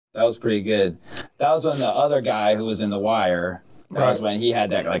That was pretty good. That was when the other guy who was in The Wire, that was when he had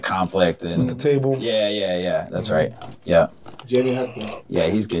that like conflict and With the table. Yeah. That's right. Yeah. Jamie Hepburn. Yeah,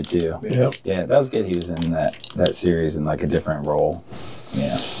 he's good too. Yep. Yeah, that was good. He was in that series in like a different role.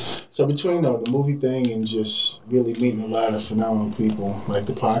 Yeah. So between the movie thing and just really meeting a lot of phenomenal people, like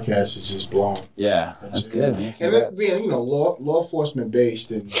the podcast is just blown. Yeah, that's good, man. And it being, law enforcement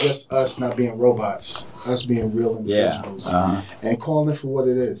based and just us not being robots, us being real individuals, and calling it for what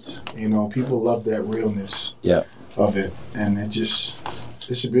it is. People love that realness of it, and it's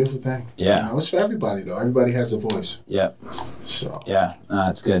a beautiful thing. Yeah. It's for everybody though. Everybody has a voice. Yeah. So. Yeah,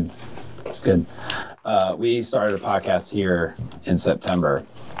 it's good. It's good. We started a podcast here in September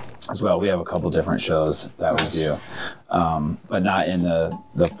as well. We have a couple different shows that we do, but not in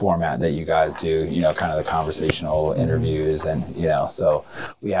the format that you guys do, kind of the conversational interviews and, so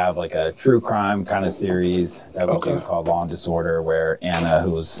we have like a true crime kind of series that we do called Law and Disorder, where Anna,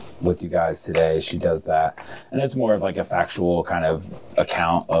 who's with you guys today, she does that. And it's more of like a factual kind of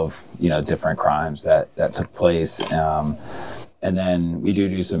account of, different crimes that took place. And then we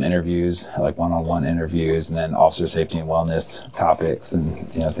do some interviews, like one-on-one interviews, and then officer safety and wellness topics and,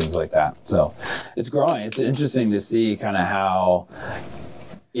 things like that. So it's growing. It's interesting to see kind of how,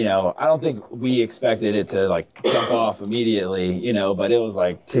 I don't think we expected it to like jump off immediately, but it was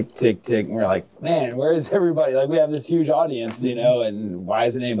like tick, tick, tick. And we're like, man, where is everybody? Like we have this huge audience, and why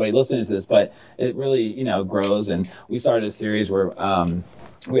isn't anybody listening to this? But it really, grows. And we started a series where,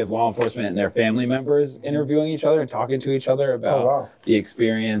 we have law enforcement and their family members interviewing each other and talking to each other about the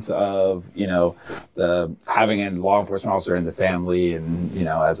experience of, the having a law enforcement officer in the family and,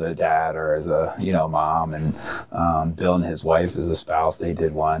 as a dad or as a, mom. And Bill and his wife as a spouse, they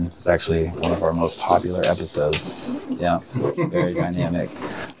did one. It's actually one of our most popular episodes. Yeah, very dynamic.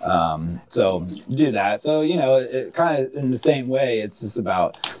 So do that. So, it kind of in the same way, it's just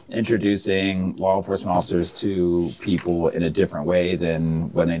about introducing law enforcement officers to people in a different way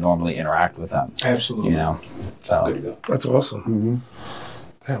than when they normally interact with them. Absolutely. So. That's awesome. Mm-hmm.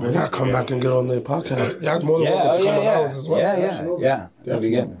 Damn, we gotta come back and get on the podcast. Y'all more than welcome to come to ours as well. Yeah. That'd be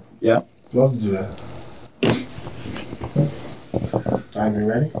good. Yeah. Love to do that. Are you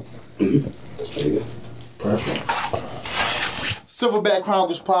ready? That's pretty good. Perfect. Silverback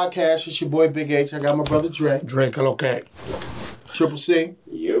Chronicles podcast. It's your boy Big H. I got my brother Dre. Drake, okay. Triple C.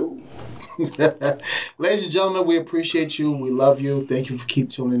 Yo. Ladies and gentlemen, we appreciate you. We love you. Thank you for keep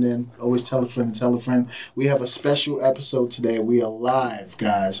tuning in. Always tell a friend and tell a friend. We have a special episode today. We are live,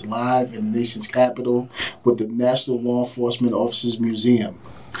 guys. Live in the nation's capital with the National Law Enforcement Officers Museum.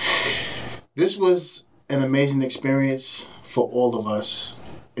 This was an amazing experience for all of us.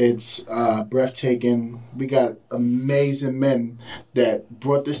 It's breathtaking. We got amazing men that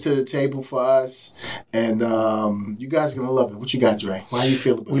brought this to the table for us, and you guys are gonna love it. What you got, Dre? How you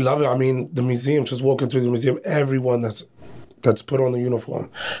feel about it? We love it. I mean, the museum, just walking through the museum, everyone that's put on the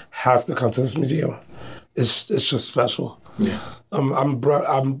uniform has to come to this museum. It's just special. Yeah.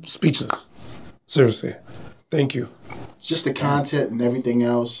 I'm speechless. Seriously. Thank you. Just the content and everything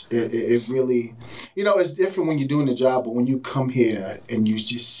else, it really, it's different when you're doing the job, but when you come here and you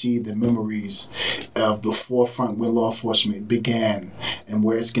just see the memories of the forefront where law enforcement began and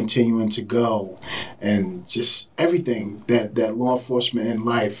where it's continuing to go, and just everything that law enforcement in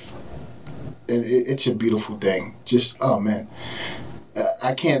life, and it's a beautiful thing. Just, oh man,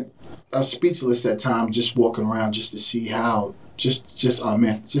 I'm speechless at times just walking around just to see how, just oh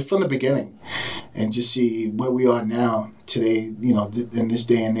man, just from the beginning, and just see where we are now today, in this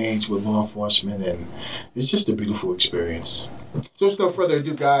day and age with law enforcement, and it's just a beautiful experience. So with no further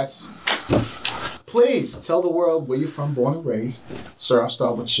ado, guys, please tell the world where you're from, born and raised. Sir, I'll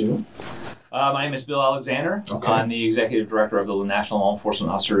start with you. My name is Bill Alexander. Okay. I'm the executive director of the National Law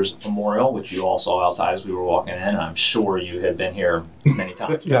Enforcement Officers Memorial, which you all saw outside as we were walking in. I'm sure you have been here many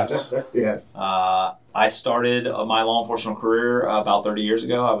times. Yes. Yes. I started my law enforcement career about 30 years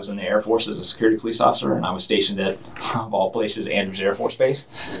ago. I was in the Air Force as a security police officer, and I was stationed at, of all places, Andrews Air Force Base.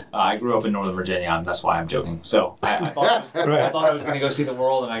 I grew up in Northern Virginia, and that's why I'm joking. So I thought I was going to go see the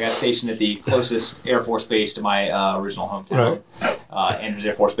world, and I got stationed at the closest Air Force base to my original hometown. Right. Andrews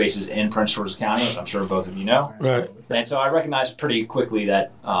Air Force Base is in Prince George's County, as I'm sure both of you know. Right. And so I recognized pretty quickly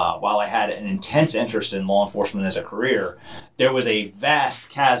that while I had an intense interest in law enforcement as a career, there was a vast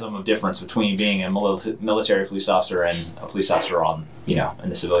chasm of difference between being a military police officer and a police officer in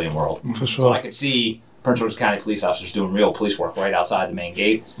the civilian world. For sure. So I could see Prince George's County police officers doing real police work right outside the main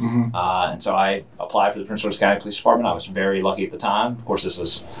gate. And so I applied for the Prince George's County Police Department. I was very lucky at the time. Of course, this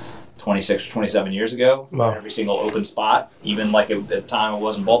was 26 or 27 years ago. Wow. Every single open spot, even like at the time it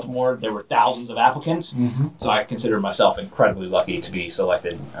was in Baltimore, there were thousands of applicants. So I consider myself incredibly lucky to be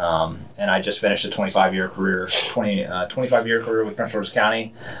selected. And I just finished a 25-year career with Prince George's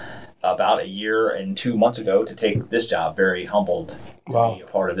County about a year and 2 months ago to take this job. Very humbled to be a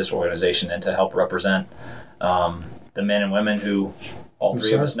part of this organization and to help represent the men and women who all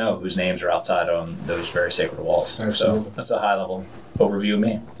three of us know, whose names are outside on those very sacred walls. Absolutely. So that's a high-level overview of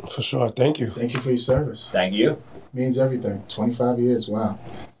me. For sure. Thank you. Thank you for your service. Thank you. Means everything. 25 years. Wow.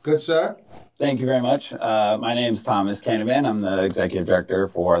 Good, sir. Thank you very much. My name is Thomas Canavan. I'm the executive director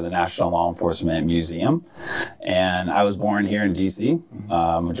for the National Law Enforcement Museum. And I was born here in D.C.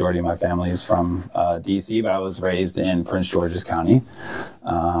 Majority of my family is from D.C., but I was raised in Prince George's County.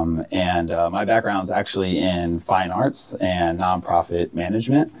 And my background is actually in fine arts and nonprofit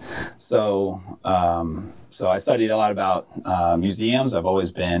management. So I studied a lot about museums. I've always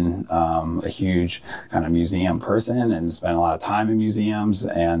been a huge kind of museum person and spent a lot of time in museums.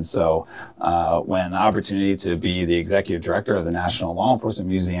 And so when the opportunity to be the executive director of the National Law Enforcement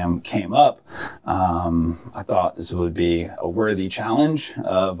Museum came up, I thought this would be a worthy challenge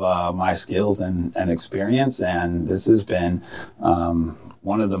of my skills and experience. And this has been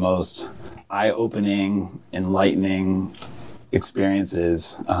one of the most eye-opening, enlightening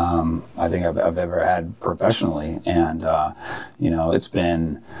experiences I think I've ever had professionally, and it's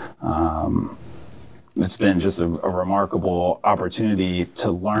been just a remarkable opportunity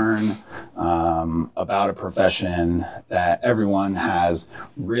to learn about a profession that everyone has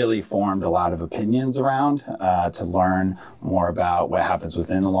really formed a lot of opinions around, to learn more about what happens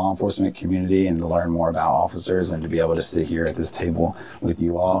within the law enforcement community and to learn more about officers, and to be able to sit here at this table with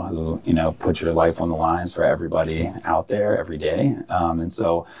you all who, put your life on the lines for everybody out there every day. And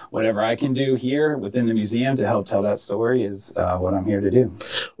so whatever I can do here within the museum to help tell that story is what I'm here to do.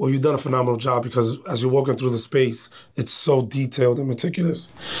 Well, you've done a phenomenal job, because as you're walking through the space, it's so detailed and meticulous.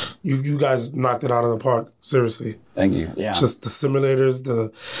 You guys knocked it out of the park, seriously. Thank you. Yeah. Just the simulators,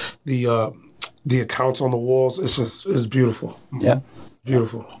 the accounts on the walls. It's beautiful. Yeah.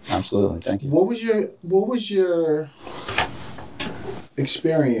 Beautiful. Absolutely. Thank you. What was your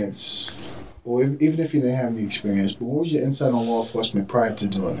experience, or even if you didn't have any experience, but what was your insight on law enforcement prior to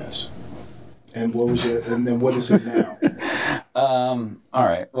doing this? And then what is it now? All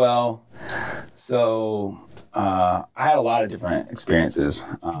right. Well, so I had a lot of different experiences.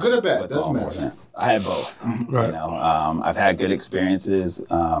 Good or bad? with Doesn't law matter. enforcement. I had both. Right. I've had good experiences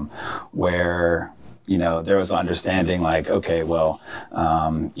where there was understanding, like, okay, well,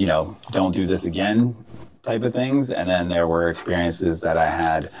 don't do this again, type of things. And then there were experiences that I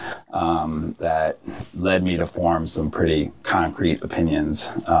had that led me to form some pretty concrete opinions,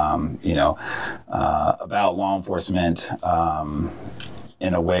 about law enforcement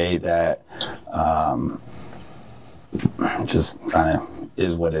in a way that just kind of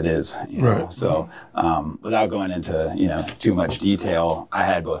is what it is. Right. So without going into too much detail, I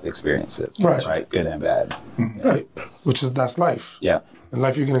had both experiences, right? Good and bad. Right. That's life. Yeah. In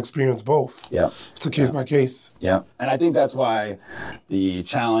life, you can experience both. Yeah. It's a case by case. Yeah. And I think that's why the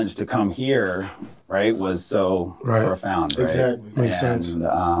challenge to come here, right, was so profound. Right? Exactly. Makes sense.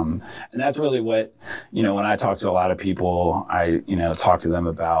 And that's really what, when I talk to a lot of people, I, talk to them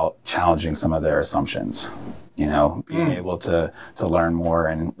about challenging some of their assumptions, being able to learn more.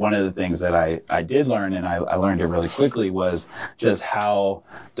 And one of the things that I did learn, and I learned it really quickly, was just how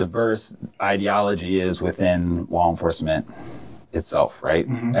diverse ideology is within law enforcement itself, right?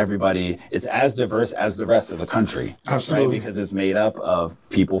 Everybody, it's as diverse as the rest of the country. Absolutely. Right? Because it's made up of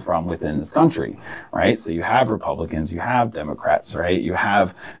people from within this country, right? So you have Republicans, you have Democrats, right? You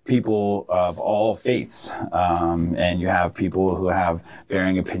have people of all faiths, and you have people who have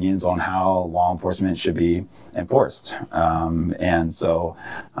varying opinions on how law enforcement should be enforced. And so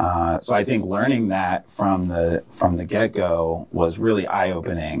I think learning that from the get-go was really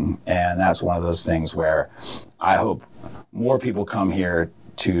eye-opening. And that's one of those things where I hope more people come here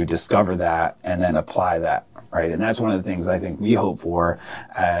to discover that and then apply that, right? And that's one of the things I think we hope for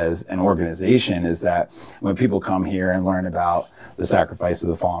as an organization, is that when people come here and learn about the sacrifice of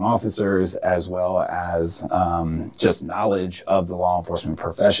the fallen officers, as well as just knowledge of the law enforcement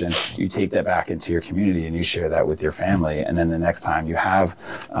profession, you take that back into your community and you share that with your family. And then the next time you have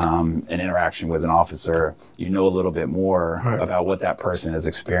an interaction with an officer, you know a little bit more about what that person is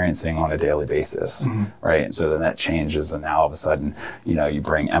experiencing on a daily basis, right? And so then that changes, and now all of a sudden, you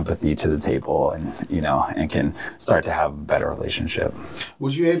bring empathy to the table, and and can start to have a better relationship.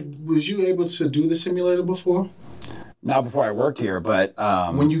 Was you able to do the simulator before? Not before I worked here, but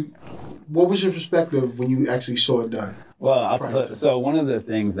what was your perspective when you actually saw it done? Well, so one of the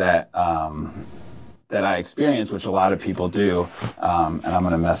things that that I experienced, which a lot of people do, and I'm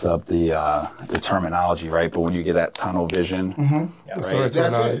going to mess up the terminology, right? But when you get that tunnel vision, right?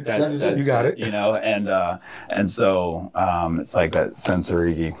 That's it. You got it. You know, and so it's like that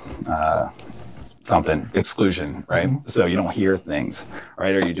sensory something exclusion, right? So you don't hear things,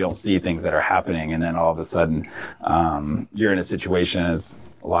 right? Or you don't see things that are happening, and then all of a sudden you're in a situation that's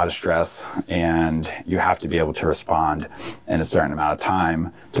a lot of stress, and you have to be able to respond in a certain amount of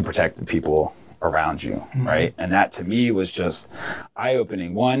time to protect the people around you, right? And that to me was just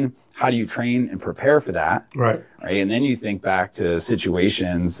eye-opening. One, how do you train and prepare for that? Right. Right. And then you think back to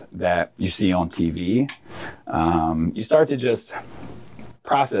situations that you see on TV. You start to just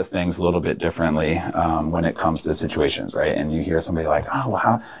process things a little bit differently when it comes to situations, right? And you hear somebody like, oh, well,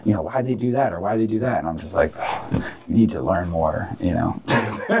 how, you know, why'd they do that, or why'd they do that? And I'm just like, oh, you need to learn more, you know,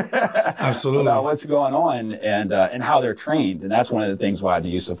 Absolutely. about what's going on and how they're trained. And that's one of the things why the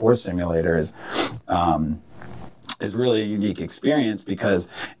use of force simulator is really a unique experience, because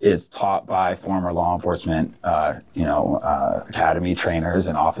it's taught by former law enforcement, academy trainers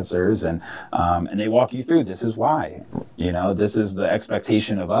and officers, and they walk you through, this is why, you know, this is the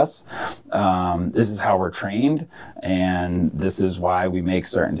expectation of us, this is how we're trained, and this is why we make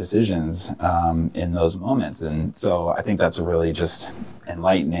certain decisions in those moments. And so I think that's a really just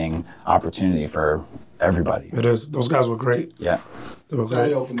enlightening opportunity for everybody. It is. Those guys were great. Yeah. They were It's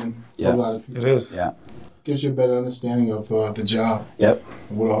great. eye-opening for Yeah. a lot of people. It is. Yeah. Gives you a better understanding of the job Yep.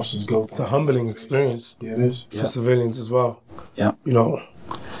 and what officers go It's through. a humbling experience Yeah, it is. for civilians as well. Yeah. You know,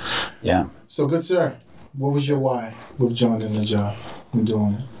 Yeah. So, good sir, what was your why with joining the job and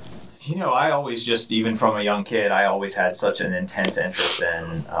doing it? You know, I always just, even from a young kid, I always had such an intense interest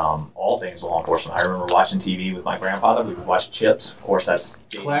in all things law enforcement. I remember watching TV with my grandfather. We would watch Chips. Of course, that's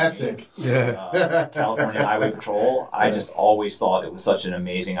Classic. yeah. California Highway Patrol. I just always thought it was such an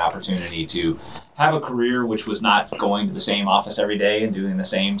amazing opportunity to have a career which was not going to the same office every day and doing the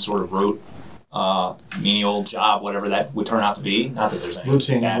same sort of rote, menial job, whatever that would turn out to be. Not that there's any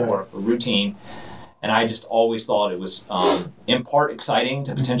Routine, bad right. work, but routine. And I just always thought it was, in part, exciting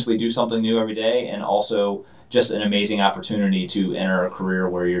to potentially do something new every day, and also just an amazing opportunity to enter a career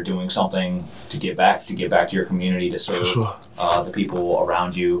where you're doing something to give back to your community, to serve Sure. the people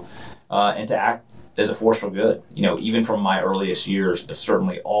around you, and to act as a force for good. You know, even from my earliest years, but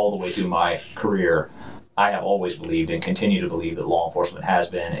certainly all the way through my career, I have always believed and continue to believe that law enforcement has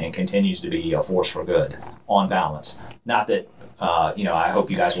been and continues to be a force for good, on balance. Not that, I hope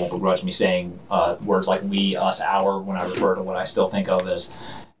you guys won't begrudge me saying words like we, us, our, when I refer to what I still think of as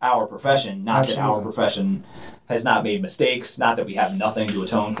our profession. Not that our profession has not made mistakes, not that we have nothing to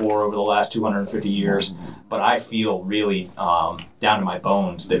atone for over the last 250 years, but I feel really down to my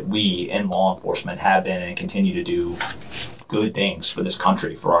bones that we in law enforcement have been and continue to do good things for this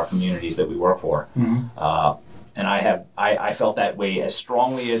country, for our communities that we work for. And I felt that way as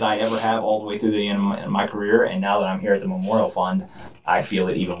strongly as I ever have all the way through the end of my career. And now that I'm here at the Memorial Fund, I feel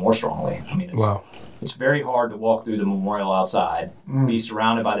it even more strongly. I mean, it's very hard to walk through the memorial outside, be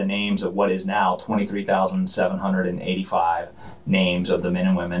surrounded by the names of what is now 23,785 names of the men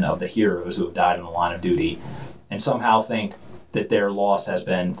and women, of the heroes who have died in the line of duty, and somehow think that their loss has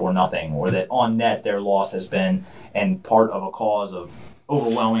been for nothing, or that on net their loss has been and part of a cause of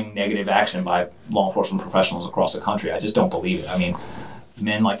overwhelming negative action by law enforcement professionals across the country. I just don't believe it. I mean,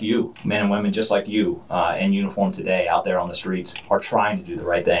 men like you, men and women just like you, in uniform today, out there on the streets, are trying to do the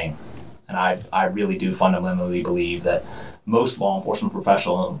right thing. And I really do fundamentally believe that most law enforcement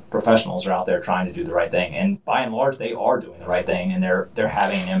professionals are out there trying to do the right thing. And by and large, they are doing the right thing, and they're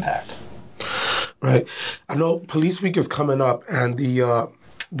having an impact. Right. I know Police Week is coming up, and the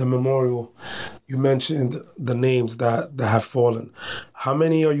memorial, you mentioned the names that have fallen. How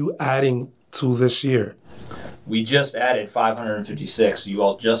many are you adding to this year? We just added 556. You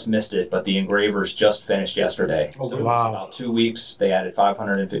all just missed it, but the engravers just finished yesterday. So it was about 2 weeks. They added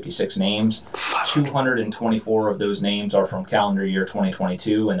 556 names. 224 of those names are from calendar year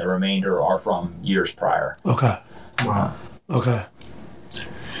 2022, and the remainder are from years prior. Okay. Wow. Okay.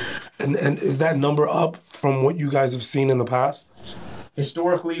 And is that number up from what you guys have seen in the past?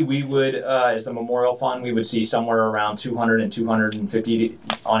 Historically, we would, as the Memorial Fund, we would see somewhere around 200 and 250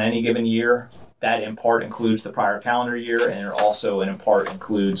 on any given year. That in part includes the prior calendar year, and it also in part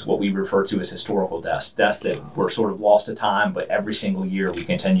includes what we refer to as historical deaths that were sort of lost to time, but every single year we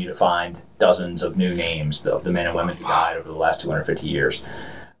continue to find dozens of new names of the men and women who died over the last 250 years.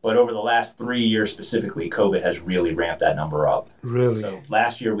 But over the last 3 years specifically, COVID has really ramped that number up. Really? So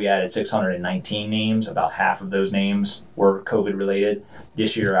last year we added 619 names. About half of those names were COVID related.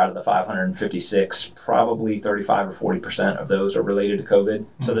 This year, out of the 556, probably 35 or 40% of those are related to COVID.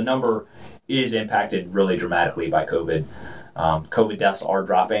 So the number is impacted really dramatically by COVID. COVID deaths are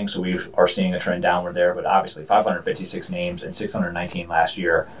dropping, so we are seeing a trend downward there. But obviously, 556 names and 619 last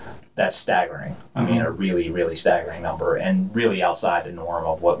year, that's staggering. I mean, a really, really staggering number, and really outside the norm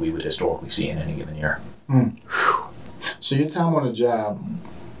of what we would historically see in any given year. So your time on the job,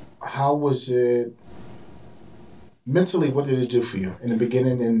 how was it mentally? What did it do for you in the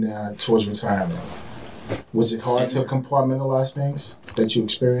beginning and towards retirement? Was it hard to compartmentalize things that you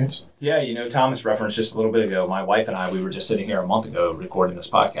experienced? Yeah, you know, Thomas referenced just a little bit ago, my wife and I, we were just sitting here a month ago recording this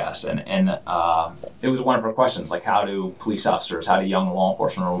podcast, and it was one of our questions, like how do police officers, how do young law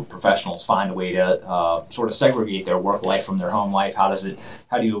enforcement professionals find a way to sort of segregate their work life from their home life? How do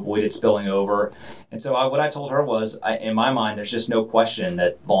you avoid it spilling over? And so what I told her was, in my mind, there's just no question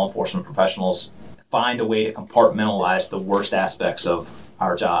that law enforcement professionals find a way to compartmentalize the worst aspects of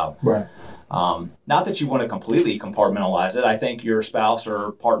our job. Right. Not that you want to completely compartmentalize it. I think your spouse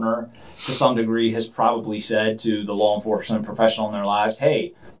or partner, to some degree, has probably said to the law enforcement professional in their lives,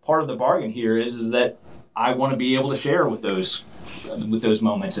 hey, part of the bargain here is that I want to be able to share with those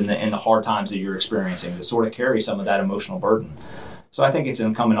moments and the hard times that you're experiencing, to sort of carry some of that emotional burden. So I think it's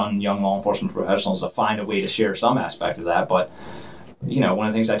incumbent on young law enforcement professionals to find a way to share some aspect of that. But you know, one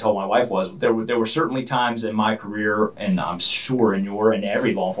of the things I told my wife was there were certainly times in my career, and I'm sure in your and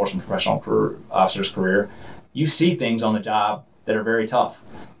every law enforcement professional officer's career, you see things on the job that are very tough.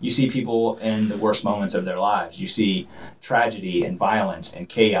 You see people in the worst moments of their lives. You see tragedy and violence and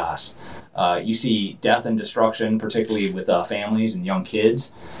chaos. You see death and destruction, particularly with families and young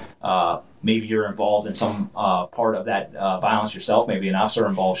kids. Maybe you're involved in some part of that violence yourself, maybe an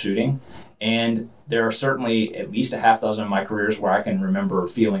officer-involved shooting. And there are certainly at least a half dozen of my careers where I can remember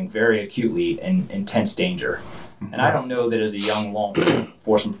feeling very acutely in intense danger. And I don't know that as a young law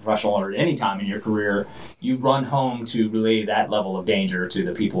enforcement professional or at any time in your career, you run home to relay that level of danger to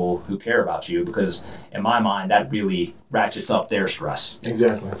the people who care about you, because in my mind, that really ratchets up their stress.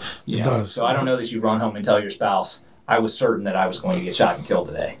 Exactly. Yeah. It does. So I don't know that you run home and tell your spouse, I was certain that I was going to get shot and killed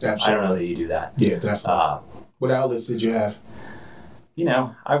today. Absolutely. I don't know that you do that. Yeah, definitely. What outlets did you have? You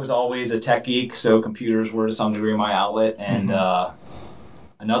know, I was always a tech geek, so computers were to some degree my outlet. And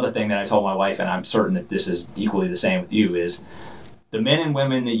another thing that I told my wife, and I'm certain that this is equally the same with you, is the men and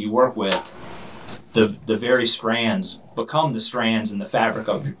women that you work with, the very strands become the strands in the fabric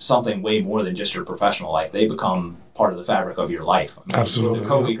of something way more than just your professional life. They become part of the fabric of your life. I mean, Absolutely. The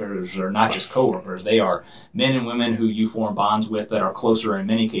co-workers are not just co-workers. They are men and women who you form bonds with that are closer in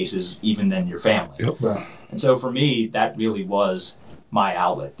many cases even than your family. Yep. Right. And so for me, that really was my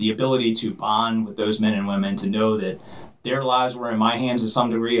outlet. The ability to bond with those men and women, to know that their lives were in my hands to some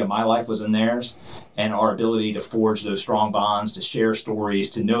degree and my life was in theirs, and our ability to forge those strong bonds, to share stories,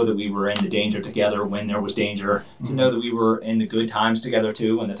 to know that we were in the danger together when there was danger, to know that we were in the good times together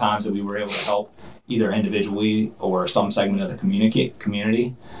too, and the times that we were able to help either individually or some segment of the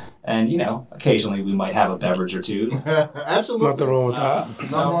community. And, you know, occasionally we might have a beverage or two. Absolutely. Nothing wrong with that.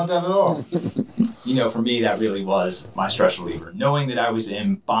 Nothing wrong with that at all. You know, for me, that really was my stress reliever. Knowing that I was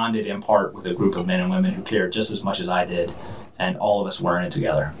bonded in part with a group of men and women who cared just as much as I did, and all of us were in it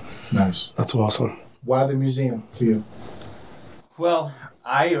together. Nice. That's awesome. Why the museum for you? Well,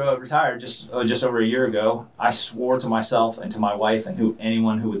 I retired just over a year ago. I swore to myself and to my wife and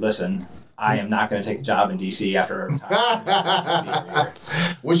anyone who would listen, I am not going to take a job in D.C. after retirement.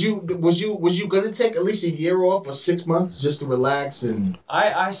 Was you going to take at least a year off or 6 months just to relax and?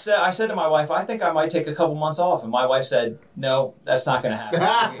 I said to my wife, I think I might take a couple months off, and my wife said, no, that's not going to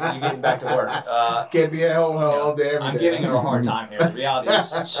happen. You're getting back to work. Can't be at home all day every day. I'm giving her a hard time here. The reality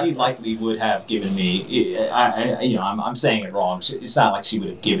is, she likely would have given me. I'm saying it wrong. It's not like she would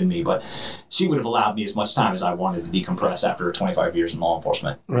have given me, but she would have allowed me as much time as I wanted to decompress after 25 years in law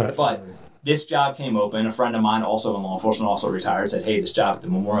enforcement. Right. But this job came open. A friend of mine, also in law enforcement, also retired, said, hey, this job at the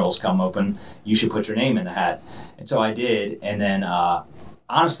Memorial's come open. You should put your name in the hat. And so I did. And then,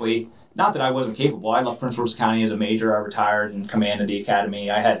 honestly, not that I wasn't capable. I left Prince George's County as a major. I retired in command of the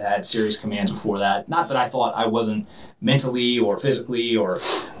academy. I had serious commands before that. Not that I thought I wasn't mentally or physically or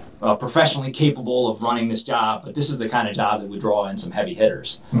professionally capable of running this job, but this is the kind of job that would draw in some heavy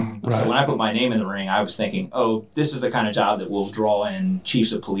hitters. Right. So when I put my name in the ring, I was thinking, oh, this is the kind of job that will draw in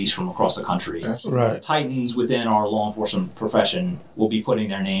chiefs of police from across the country. Right. Titans within our law enforcement profession will be putting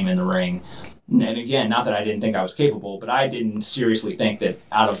their name in the ring. And again, not that I didn't think I was capable, but I didn't seriously think that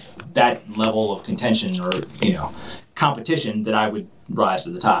out of that level of contention or, competition that I would rise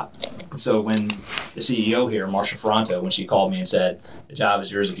to the top. So when the CEO here, Marsha Ferranto, when she called me and said, the job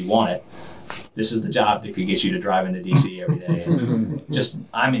is yours if you want it, this is the job that could get you to drive into DC every day. And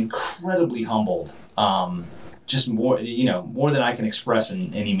I'm incredibly humbled. Just more than I can express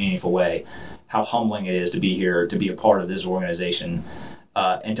in any meaningful way, how humbling it is to be here, to be a part of this organization,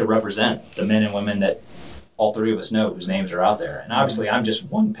 and to represent the men and women that all three of us know whose names are out there. And obviously I'm just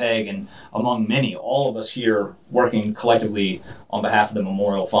one peg and among many, all of us here working collectively on behalf of the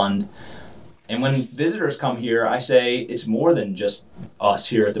Memorial Fund. And when visitors come here, I say it's more than just us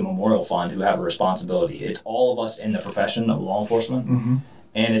here at the Memorial Fund who have a responsibility. It's all of us in the profession of law enforcement,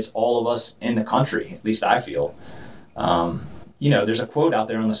 and it's all of us in the country, at least I feel. There's a quote out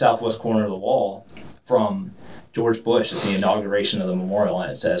there on the southwest corner of the wall from George Bush at the inauguration of the memorial, and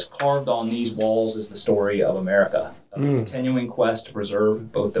it says, "Carved on these walls is the story of America, a continuing quest to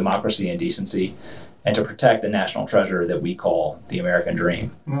preserve both democracy and decency, and to protect the national treasure that we call the American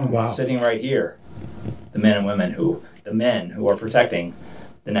dream." Wow. Sitting right here, the men who are protecting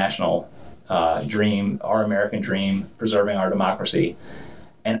the national dream, our American dream, preserving our democracy.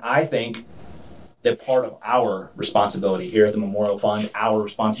 And I think that part of our responsibility here at the Memorial Fund, our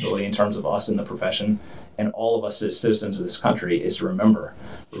responsibility in terms of us in the profession, and all of us as citizens of this country, is to remember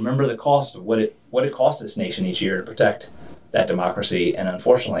the cost of what it costs this nation each year to protect that democracy. And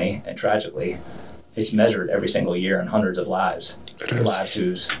unfortunately and tragically, it's measured every single year in hundreds of lives, lives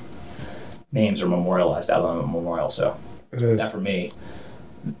whose names are memorialized out on the memorial. So that for me,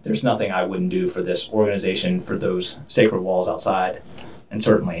 there's nothing I wouldn't do for this organization, for those sacred walls outside, and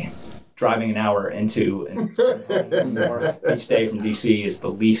certainly driving an hour into and more each day from DC is the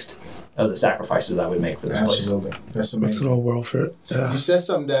least of the sacrifices I would make for this place. Absolutely. That's amazing. It's an old world for it. Yeah. You said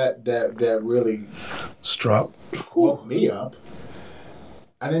something that really Struck. woke me up.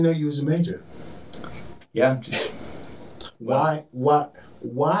 I didn't know you was a major. Yeah, just Why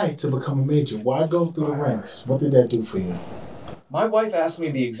to become a major? Why go through the ranks? What did that do for you? my wife asked me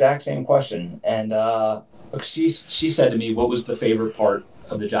the exact same question, and she said to me, "What was the favorite part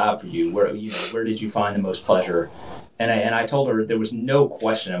of the job for you? Where did you find the most pleasure?" And I told her there was no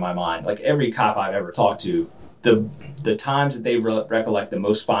question in my mind. Like every cop I've ever talked to, the times that they recollect the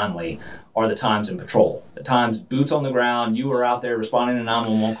most fondly are the times in patrol. The times boots on the ground, you were out there responding to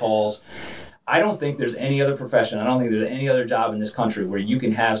 911 calls. I don't think there's any other profession, I don't think there's any other job in this country where you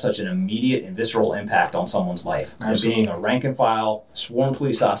can have such an immediate and visceral impact on someone's life. Being a rank and file, sworn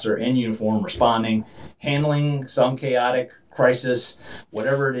police officer in uniform, responding, handling some chaotic crisis,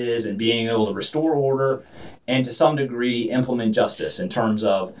 whatever it is, and being able to restore order and to some degree implement justice in terms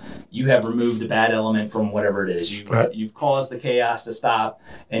of you have removed the bad element from whatever it is. You've caused the chaos to stop,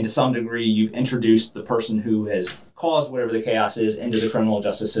 and to some degree you've introduced the person who has caused whatever the chaos is into the criminal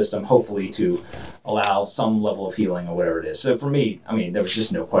justice system, hopefully to allow some level of healing or whatever it is. So for me, I mean, there was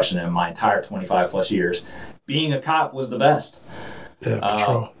just no question in my entire 25 plus years, being a cop was the best. Yeah,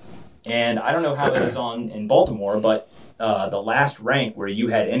 patrol. And I don't know how it is in Baltimore, but the last rank where you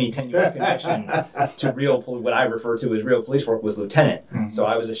had any tenuous connection to what I refer to as real police work was lieutenant. Mm-hmm. So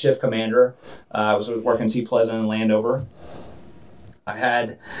I was a shift commander. I was working Seat Pleasant and Landover.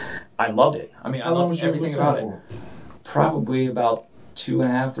 I loved it. I mean, I loved everything about it. Probably about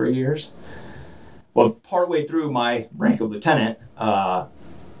 2.5, 3 years. Well, partway through my rank of lieutenant,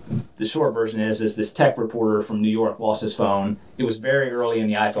 the short version is this tech reporter from New York lost his phone. It was very early in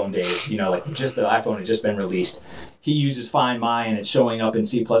the iPhone days, just the iPhone had just been released. He uses Find My, and it's showing up in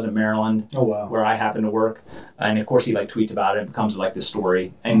Seat Pleasant, Maryland, where I happen to work. And of course, he tweets about it and becomes this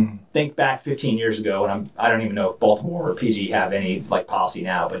story. And think back 15 years ago, and I don't even know if Baltimore or PG have any policy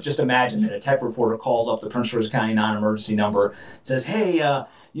now, but just imagine that a tech reporter calls up the Prince George's County non-emergency number, says, "Hey, I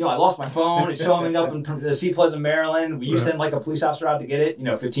lost my phone. It's showing up in Seat Pleasant, Maryland. Will you send a police officer out to get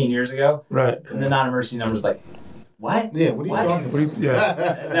it? 15 years ago." Right. And the non-emergency number's like, "What? Yeah, what are you talking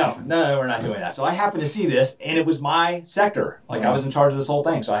about? No, we're not doing that." So I happened to see this, and it was my sector. I was in charge of this whole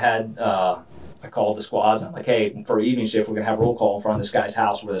thing. So I called the squads, and I'm like, "Hey, for evening shift, we're going to have a roll call in front of this guy's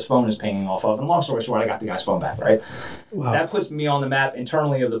house where this phone is pinging off of." And long story short, I got the guy's phone back, right? Wow. That puts me on the map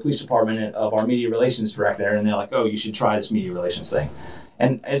internally of the police department of our media relations director, and they're like, "Oh, you should try this media relations thing."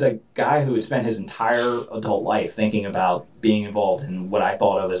 And as a guy who had spent his entire adult life thinking about being involved in what I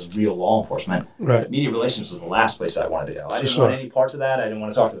thought of as real law enforcement, media relations was the last place I wanted to go. I didn't want any parts of that. I didn't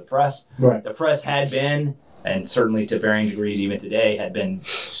want to talk to the press. Right. The press had been, and certainly to varying degrees even today, had been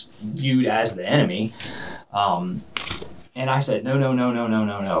viewed as the enemy. And I said, no.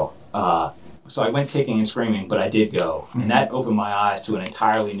 So I went kicking and screaming, but I did go. And that opened my eyes to an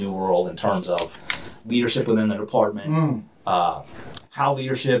entirely new world in terms of leadership within the department, how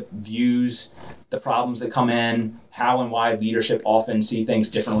leadership views the problems that come in, how and why leadership often see things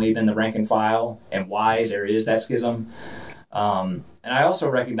differently than the rank and file, and why there is that schism. And I also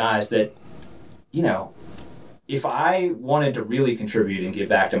recognize that, if I wanted to really contribute and give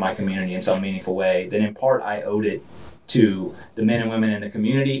back to my community in some meaningful way, then in part I owed it to the men and women in the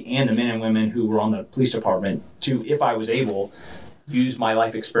community and the men and women who were on the police department to, if I was able, use my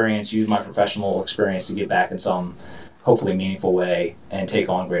life experience, use my professional experience to give back in some hopefully meaningful way and take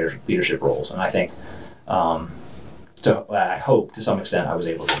on greater leadership roles. And I think, I hope to some extent I was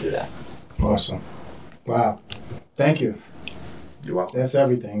able to do that. Awesome. Wow. Thank you. You're welcome. That's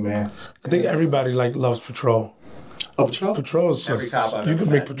everything, man. I think everybody loves Patrol. Oh, Patrol? Patrol is Every just, cop I've you ever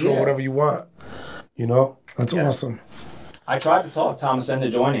can make met. Patrol Yeah. whatever you want. That's Yeah. awesome. I tried to talk Thomas into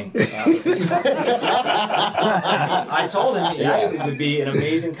joining. I told him he actually would be an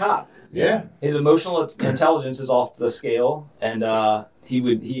amazing cop. Yeah. His emotional intelligence is off the scale, and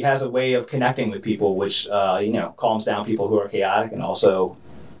he has a way of connecting with people, which calms down people who are chaotic, and also,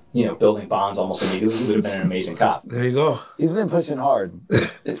 building bonds almost immediately. He would have been an amazing cop. There you go. He's been pushing hard.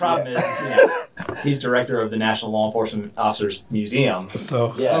 The problem is, he's director of the National Law Enforcement Officers Museum.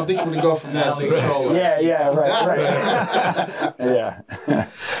 So I don't think you would go from that to Patrol. Yeah, right. Yeah.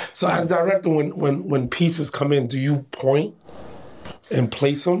 So as director, when pieces come in, do you point and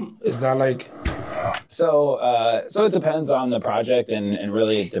place them? Is that like... So it depends on the project, and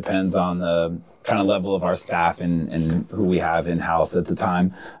really it depends on the kind of level of our staff and who we have in-house at the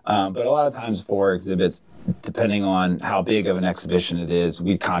time. But a lot of times for exhibits, depending on how big of an exhibition it is,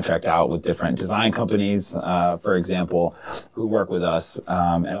 we contract out with different design companies, for example, who work with us.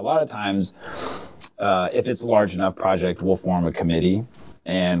 And a lot of times, if it's a large enough project, we'll form a committee.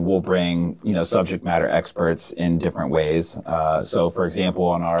 And we'll bring, subject matter experts in different ways. So, for example,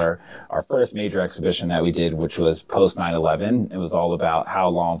 on our first major exhibition that we did, which was post 9/11, it was all about how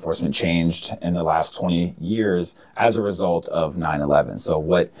law enforcement changed in the last 20 years as a result of 9/11. So,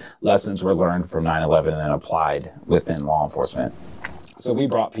 what lessons were learned from 9/11 and applied within law enforcement. So we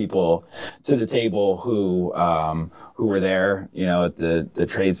brought people to the table who were there, at the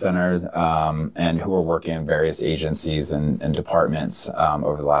trade centers, and who were working in various agencies and departments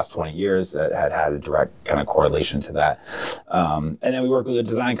over the last 20 years that had a direct kind of correlation to that. And then we worked with a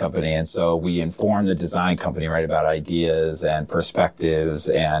design company, and so we informed the design company about ideas and perspectives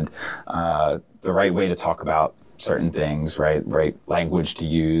and the right way to talk about certain things, right language to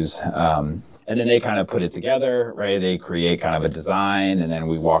use. And then they kind of put it together, right? They create kind of a design, and then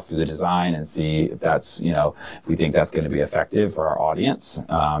we walk through the design and see if that's, if we think that's going to be effective for our audience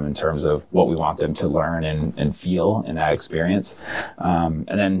in terms of what we want them to learn and feel in that experience. And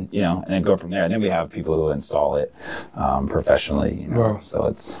then go from there. And then we have people who install it professionally, Wow. So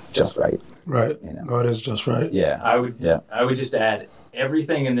it's just right. Right. No, it is just right. Yeah. I would just add,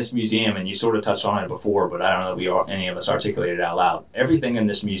 everything in this museum, and you sort of touched on it before, but I don't know if any of us articulated it out loud. Everything in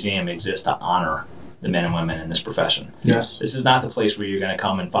this museum exists to honor the men and women in this profession. Yes. This is not the place where you're going to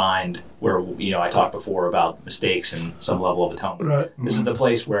come and find where, I talked before about mistakes and some level of atonement. Right. This is the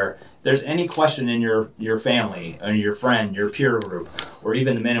place where if there's any question in your family, or your friend, your peer group, or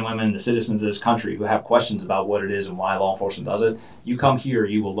even the men and women, the citizens of this country who have questions about what it is and why law enforcement does it, you come here,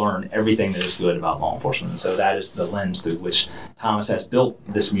 you will learn everything that is good about law enforcement. And so that is the lens through which Thomas has built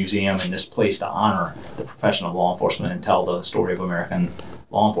this museum and this place to honor the profession of law enforcement and tell the story of American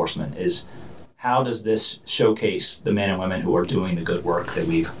law enforcement. Is how does this showcase the men and women who are doing the good work that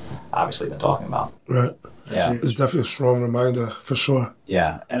we've obviously been talking about? Right. Yeah. It's definitely a strong reminder, for sure.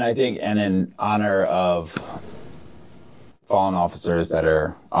 Yeah, and I think, and in honor of fallen officers that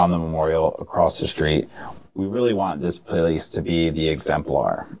are on the memorial across the street, we really want this place to be the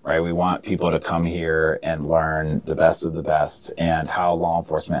exemplar, right? We want people to come here and learn the best of the best and how law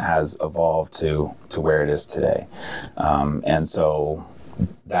enforcement has evolved to where it is today. And so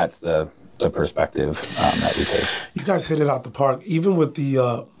that's the perspective that we take. You guys hit it out the park, even with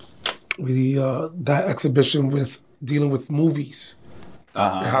that exhibition with dealing with movies.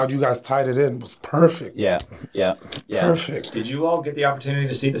 And how you guys tied it in was perfect. Yeah. Perfect. Did you all get the opportunity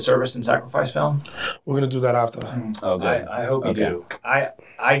to see the Service and Sacrifice film? We're gonna do that after. Oh, good. I hope you Okay. do.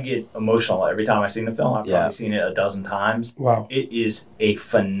 I get emotional every time I see the film. I've probably seen it a dozen times. Wow. It is a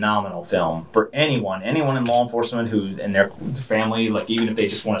phenomenal film for anyone in law enforcement who and their family, like even if they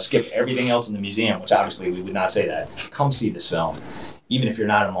just want to skip everything else in the museum, which obviously we would not say that. Come see this film. Even if you're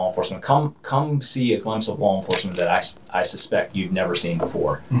not in law enforcement, come see a glimpse of law enforcement that I suspect you've never seen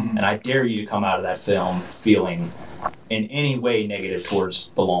before. Mm-hmm. And I dare you to come out of that film feeling in any way negative towards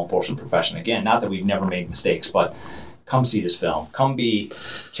the law enforcement profession. Again, not that we've never made mistakes, but come see this film. Come be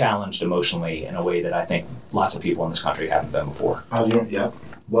challenged emotionally in a way that I think lots of people in this country haven't been before. Yeah.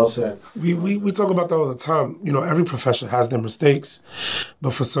 Well said. We talk about that all the time. You know, every profession has their mistakes,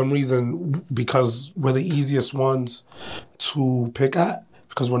 but for some reason, because we're the easiest ones to pick at,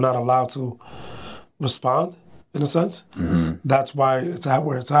 because we're not allowed to respond, in a sense, that's why it's at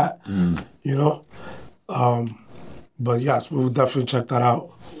where it's at, you know? But yes, we will definitely check that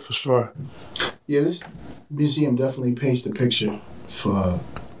out, for sure. Yeah, this museum definitely paints the picture for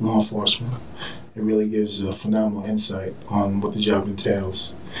law enforcement. It really gives a phenomenal insight on what the job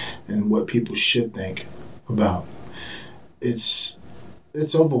entails and what people should think about. It's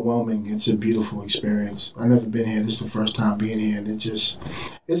overwhelming. It's a beautiful experience. I've never been here. This is the first time being here, and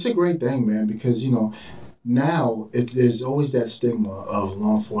it's a great thing, man, because, you know, now there's always that stigma of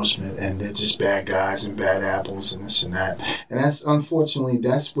law enforcement and they're just bad guys and bad apples and this and that. And that's, unfortunately,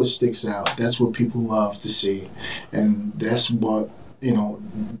 that's what sticks out. That's what people love to see. And that's what, you know,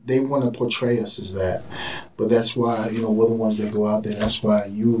 they want to portray us as that. But that's why, you know, we're the ones that go out there. That's why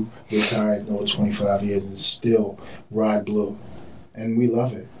you retired over 25 years and still ride blue. And we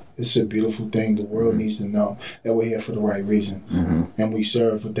love it. It's a beautiful thing. The world needs to know that we're here for the right reasons. And we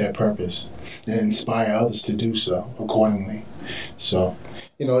serve with that purpose and inspire others to do so accordingly. So,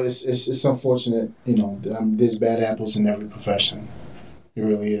 you know, it's unfortunate, you know, there's bad apples in every profession. It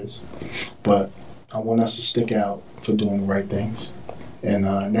really is. But I want us to stick out for doing the right things. And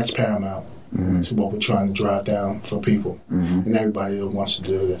that's paramount to what we're trying to drive down for people and everybody that wants to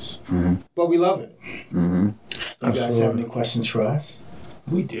do this. But we love it. You guys have any questions for us?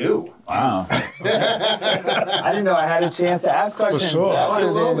 We do. Wow. I didn't know I had a chance to ask questions. For sure. I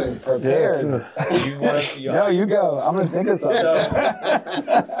would've been Absolutely. prepared. You want to, No, you go. I'm going to think of something.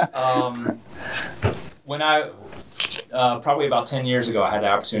 When I, probably about 10 years ago, I had the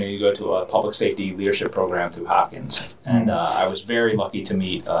opportunity to go to a public safety leadership program through Hopkins. And I was very lucky to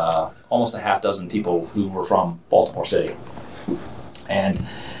meet almost a half dozen people who were from Baltimore City. And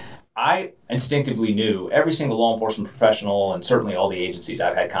I instinctively knew every single law enforcement professional and certainly all the agencies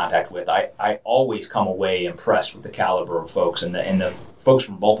I've had contact with, I always come away impressed with the caliber of folks, and the folks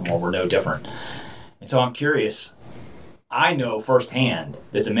from Baltimore were no different. And so I'm curious, I know firsthand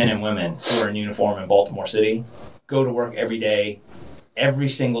that the men and women who are in uniform in Baltimore City go to work every day, every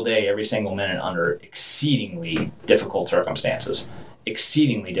single minute under exceedingly difficult circumstances.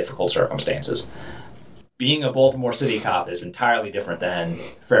 Being a Baltimore City cop is entirely different than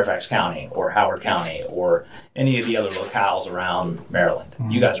Fairfax County or Howard County or any of the other locales around Maryland.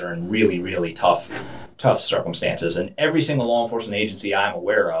 You guys are in really, really tough circumstances. And every single law enforcement agency I'm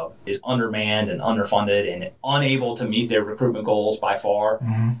aware of is undermanned and underfunded and unable to meet their recruitment goals by far.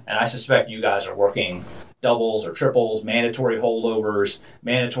 And I suspect you guys are working doubles or triples, mandatory holdovers,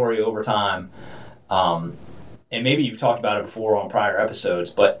 mandatory overtime. And maybe you've talked about it before on prior episodes,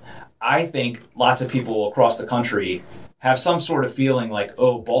 but I think lots of people across the country have some sort of feeling like,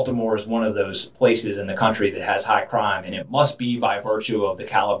 oh, Baltimore is one of those places in the country that has high crime, and it must be by virtue of the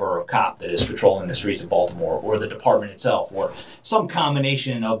caliber of cop that is patrolling the streets of Baltimore, or the department itself, or some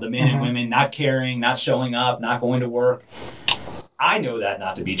combination of the men and women not caring, not showing up, not going to work. I know that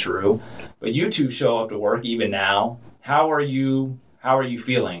not to be true, but you two show up to work even now. How are you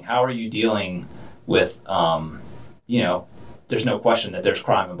feeling? How are you dealing with, there's no question that there's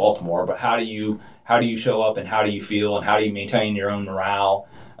crime in Baltimore, but how do you show up and how do you feel and how do you maintain your own morale?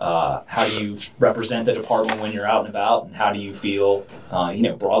 How do you represent the department when you're out and about, and how do you feel,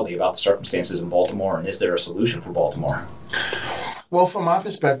 broadly about the circumstances in Baltimore, and is there a solution for Baltimore? Well, from my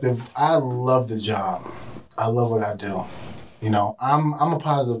perspective, I love the job. I love what I do. You know, I'm a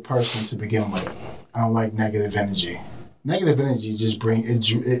positive person to begin with. I don't like negative energy. Negative energy just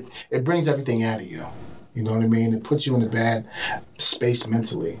it brings everything out of you. You know what I mean? It puts you in a bad space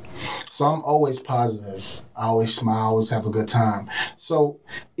mentally. So I'm always positive. I always smile, always have a good time. So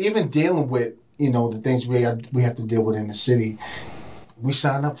even dealing with, the things we have to deal with in the city, we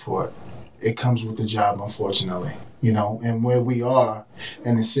sign up for it. It comes with the job, unfortunately. And where we are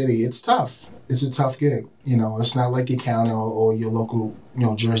in the city, it's tough. It's a tough gig. It's not like your county or your local,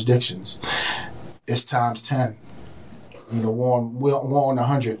 jurisdictions. It's times 10. We're on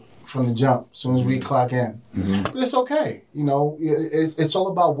 100. From the jump, as soon as we clock in. But it's okay. It's all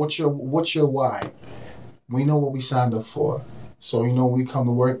about what's your why. We know what we signed up for. So when we come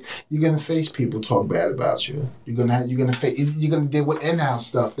to work, you're gonna face people talk bad about you. You're gonna deal with in-house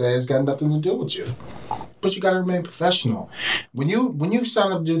stuff that has got nothing to do with you. But you gotta remain professional. When you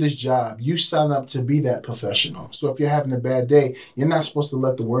sign up to do this job, you sign up to be that professional. So if you're having a bad day, you're not supposed to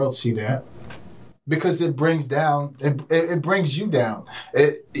let the world see that. Because it brings you down.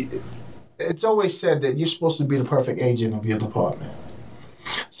 It's always said that you're supposed to be the perfect agent of your department.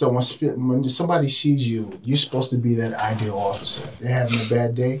 So when somebody sees you, you're supposed to be that ideal officer. They're having a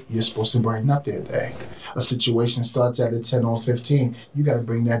bad day, you're supposed to brighten up their day. A situation starts at a 10 or 15, you got to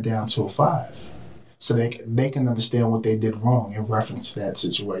bring that down to a 5. So they can understand what they did wrong in reference to that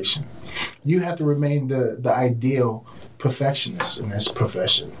situation. You have to remain the ideal perfectionist in this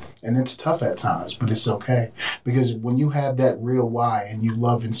profession. And it's tough at times, but it's okay. Because when you have that real why and you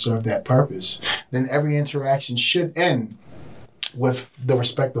love and serve that purpose, then every interaction should end with the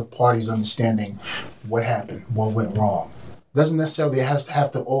respective parties understanding what happened, what went wrong. Doesn't necessarily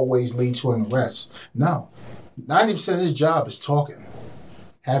have to always lead to an arrest. No. 90% of his job is talking,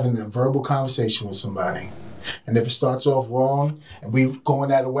 having a verbal conversation with somebody. And if it starts off wrong and we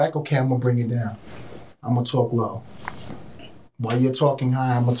going out of whack, okay, I'm going to bring you down. I'm going to talk low. While you're talking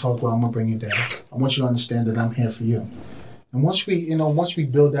high, I'm going to talk low, I'm going to bring you down. I want you to understand that I'm here for you. And once we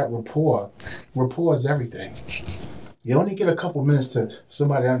build that rapport is everything. You only get a couple minutes to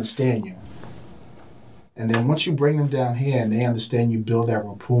somebody to understand you. And then once you bring them down here and they understand you, build that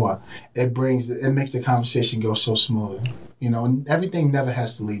rapport, it makes the conversation go so smoothly. And everything never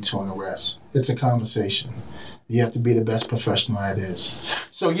has to lead to an arrest. It's a conversation. You have to be the best professional it is.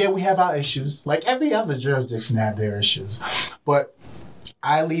 So yeah, we have our issues. Like every other jurisdiction have their issues. But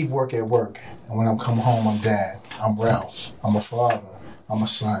I leave work at work. And when I come home, I'm dad. I'm Ralph. I'm a father. I'm a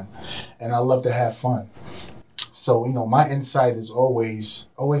son. And I love to have fun. So, my insight is always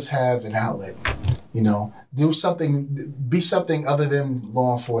have an outlet. Do something, be something other than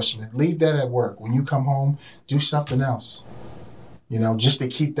law enforcement. Leave that at work. When you come home, do something else. Just to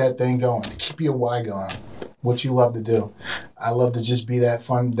keep that thing going, to keep your why going. What you love to do. I love to just be that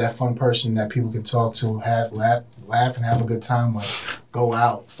fun person that people can talk to, laugh and have a good time with. Go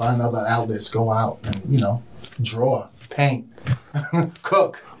out, find other outlets, go out and, draw, paint,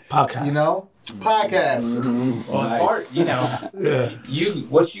 cook. Podcast. Podcast. Mm-hmm. Well, part,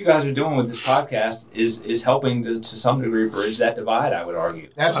 what you guys are doing with this podcast is helping to some degree bridge that divide, I would argue.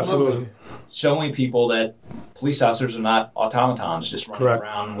 Absolutely. Showing people that police officers are not automatons just running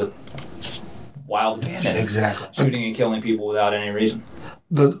around with wild abandon. Exactly. Shooting and killing people without any reason.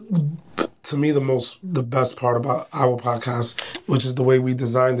 To me, the best part about our podcast, which is the way we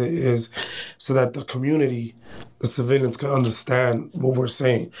designed it, is so that the community, the civilians, can understand what we're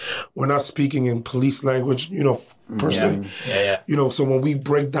saying. We're not speaking in police language, per se. Yeah. So when we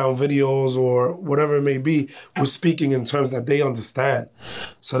break down videos or whatever it may be, we're speaking in terms that they understand.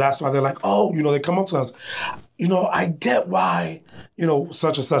 So that's why they're like, oh, they come up to us. I get why,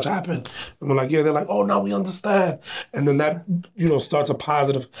 such and such happened. And we're like, yeah, they're like, oh, now we understand. And then that, starts a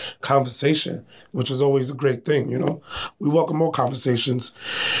positive conversation, which is always a great thing, We welcome more conversations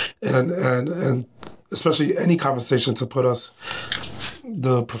and especially any conversation to put us,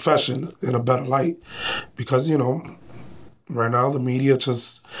 the profession, in a better light. Because, right now the media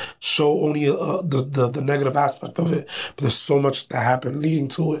just show only the negative aspect of it. But there's so much that happened leading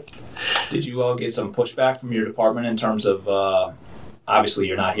to it. Did you all get some pushback from your department in terms of, obviously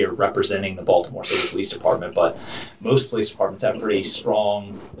you're not here representing the Baltimore City Police Department, but most police departments have pretty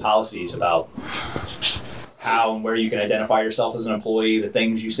strong policies about how and where you can identify yourself as an employee, the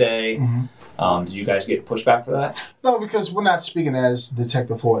things you say. Mm-hmm. Did you guys get pushback for that? No, because we're not speaking as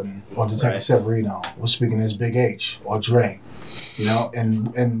Detective Horton or Detective Severino. We're speaking as Big H or Dre,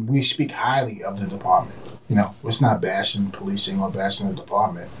 and we speak highly of the department. It's not bashing policing or bashing the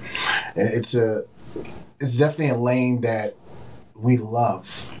department. It's definitely a lane that we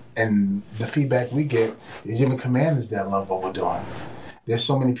love, and the feedback we get is even commanders that love what we're doing. There's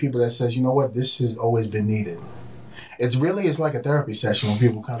so many people that says, this has always been needed. It's like a therapy session when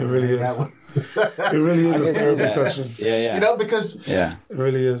people come. It really is. It really is a therapy session. Yeah. Because it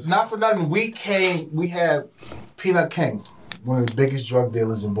really is. Not for nothing, we had Peanut King, one of the biggest drug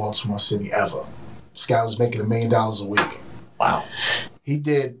dealers in Baltimore City ever. This guy was making $1 million a week. Wow. He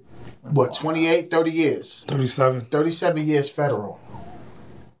did, 28, 30 years? 37. 37 years federal.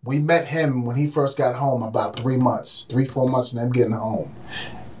 We met him when he first got home, about 3 months, 3-4 months, and him getting home.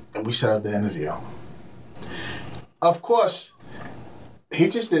 And we set up the interview. Of course, he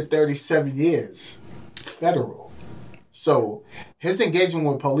just did 37 years federal. So his engagement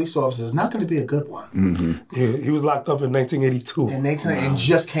with police officers is not going to be a good one. Mm-hmm. Yeah, he was locked up in 1982. And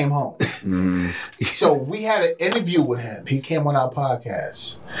just came home. Mm-hmm. So we had an interview with him. He came on our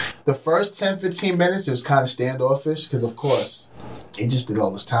podcast. The first 10, 15 minutes, it was kind of standoffish because, of course, he just did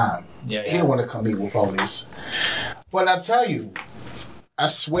all his time. He didn't want to come meet with police. But I tell you, I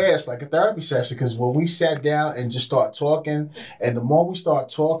swear it's like a therapy session because when we sat down and just started talking, and the more we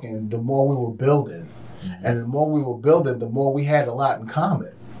started talking, the more we were building. Mm-hmm. And the more we were building, the more we had a lot in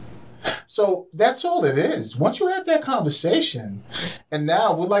common. So that's all it is. Once you have that conversation, and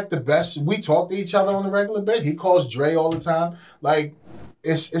now we're like the best. We talk to each other on a regular basis. He calls Dre all the time. Like,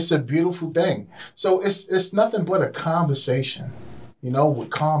 it's a beautiful thing. So it's nothing but a conversation, with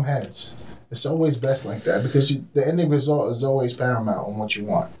calm heads. It's always best like that because the ending result is always paramount on what you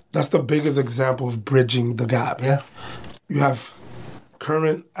want. That's the biggest example of bridging the gap. Yeah. You have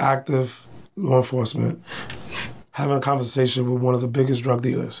current active law enforcement having a conversation with one of the biggest drug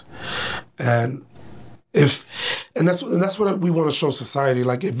dealers. And that's what we want to show society.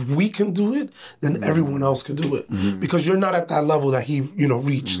 Like, if we can do it, then everyone else can do it. Because you're not at that level that he,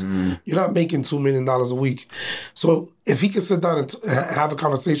 reached. You're not making $2 million a week. So if he can sit down and have a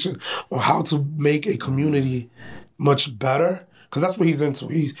conversation on how to make a community much better, because that's what he's into.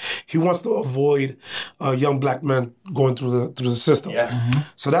 He wants to avoid young black men going through the system. Yeah.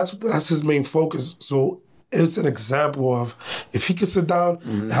 So that's his main focus. So it's an example of if he can sit down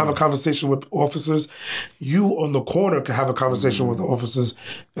and have a conversation with officers, you on the corner can have a conversation with the officers,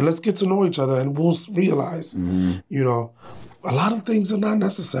 and let's get to know each other, and we'll realize, a lot of things are not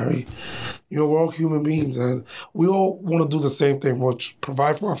necessary. We're all human beings, and we all want to do the same thing, which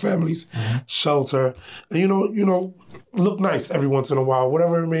provide for our families, shelter, and look nice every once in a while,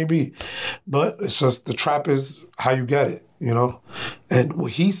 whatever it may be. But it's just the trap is how you get it, And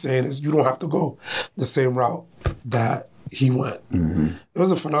what he's saying is you don't have to go the same route that he went. It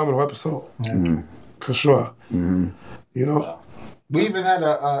was a phenomenal episode, for sure. We even had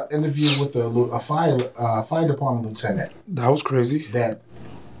an interview with a fire department lieutenant. That was crazy. That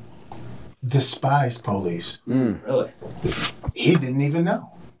despised police. Really? He didn't even know.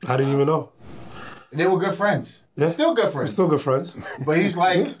 I didn't even know. They were good friends. Yeah. Still good friends. We're still good friends. But he's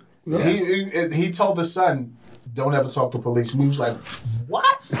like, he told the son, don't ever talk to police. And he was like,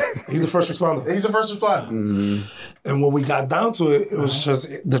 what? He's a first responder. He's a first responder. And when we got down to it, it was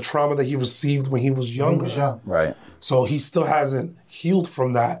just the trauma that he received when he was younger. Right. So he still hasn't healed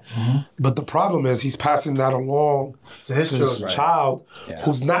from that. But the problem is he's passing that along to his child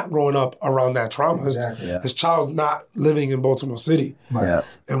who's not growing up around that trauma. Exactly. His child's not living in Baltimore City. Right. Yeah.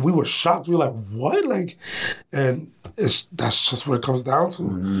 And we were shocked. We were like, what? And that's just what it comes down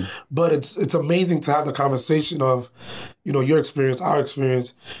to. But it's amazing to have the conversation of, your experience, our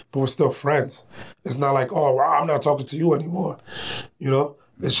experience, but we're still friends. It's not like, oh, well, I'm not talking to you anymore.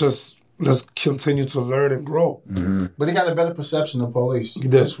 It's just, let's continue to learn and grow. But he got a better perception of police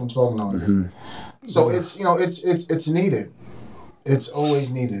just from talking to us. So it's it's needed. It's always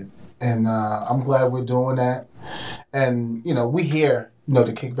needed, and I'm glad we're doing that. And we hear the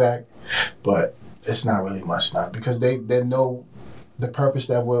kickback, but it's not really much now because they know the purpose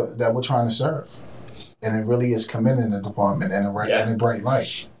that we're trying to serve, and it really is commending the department in a bright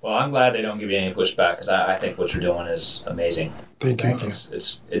light. Well, I'm glad they don't give you any pushback because I think what you're doing is amazing. Thank you.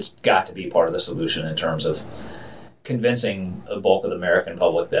 It's got to be part of the solution in terms of convincing the bulk of the American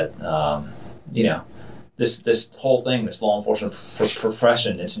public that this whole thing, this law enforcement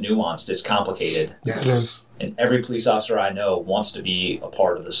profession, it's nuanced, it's complicated. Yes. It is. And every police officer I know wants to be a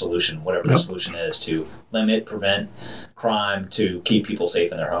part of the solution, whatever the solution is, to limit, prevent crime, to keep people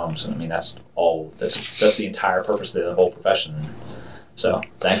safe in their homes. I mean, that's the entire purpose of the whole profession. So,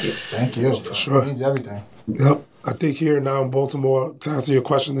 thank you. Thank you. For sure. It means everything. Yep. I think here now in Baltimore, to answer your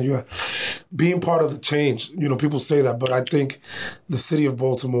question, that you're being part of the change. People say that, but I think the city of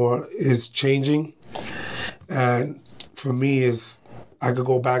Baltimore is changing. And for me, I could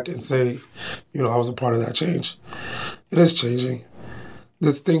go back and say, I was a part of that change. It is changing.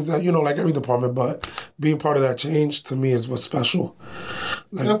 There's things that, like every department, but being part of that change to me is what's special.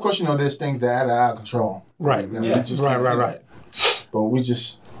 And of course, there's things that are out of our control. Right. Right. But we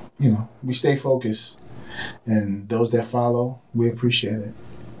just, we stay focused. And those that follow, we appreciate it.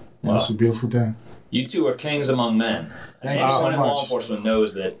 Wow. It's a beautiful thing. You two are kings among men. Thank you so Anyone in much. law enforcement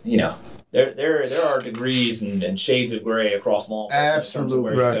knows that, there are degrees and shades of gray across law enforcement Absolutely. in terms of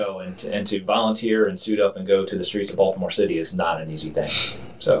where you go. And to volunteer and suit up and go to the streets of Baltimore City is not an easy thing.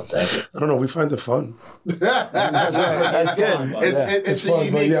 So, thank you. I don't know. We find it fun. That's good. It's a fun, but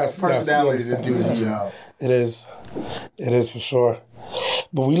unique yes, personality yes, to do this job. It is. It is for sure.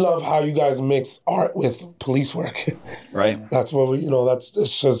 But we love how you guys mix art with police work. Right. That's what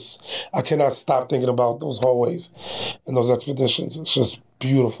it's just, I cannot stop thinking about those hallways and those expeditions. It's just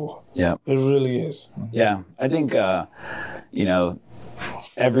beautiful. Yeah. It really is. Yeah. I think,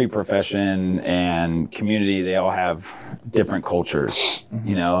 every profession and community, they all have different cultures,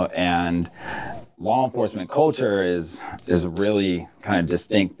 and law enforcement culture is a really kind of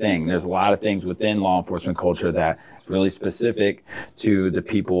distinct thing. There's a lot of things within law enforcement culture that is really specific to the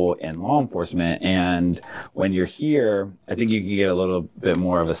people in law enforcement. And when you're here, I think you can get a little bit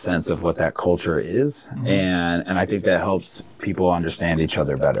more of a sense of what that culture is. And I think that helps people understand each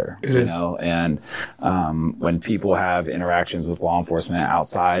other better. It is. And when people have interactions with law enforcement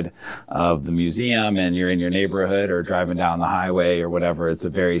outside of the museum and you're in your neighborhood or driving down the highway or whatever,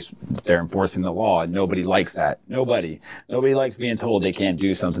 they're enforcing the law, and nobody likes that. Nobody likes being told they can't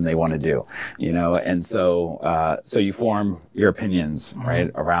do something they want to do, and so you form your opinions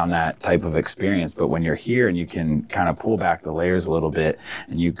right around that type of experience. But when you're here and you can kind of pull back the layers a little bit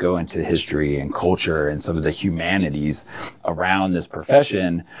and you go into history and culture and some of the humanities around this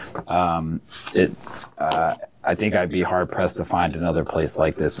profession, I think I'd be hard pressed to find another place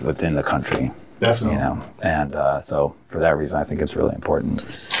like this within the country. Definitely. And so for that reason, I think it's really important.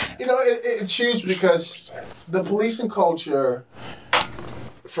 It's huge because the policing culture,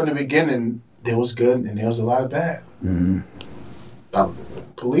 from the beginning, there was good and there was a lot of bad.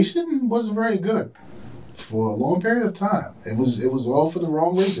 Policing wasn't very good for a long period of time. It was all for the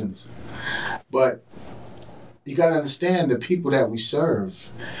wrong reasons. But you got to understand the people that we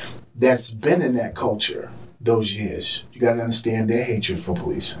serve that's been in that culture those years. You got to understand their hatred for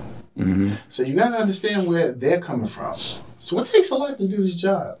policing. So you got to understand where they're coming from. So it takes a lot to do this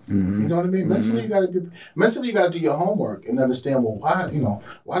job. You know what I mean? Mentally, you got to do your homework and understand, well, why do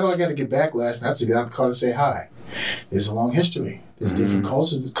I got to get backlash not to get out the car to say hi? There's a long history. There's different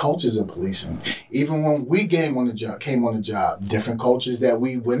cultures of policing. Even when we came on the job, different cultures that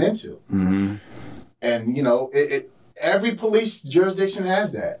we went into. And every police jurisdiction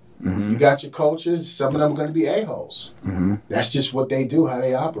has that. You got your cultures. Some of them are going to be a-holes. That's just what they do, how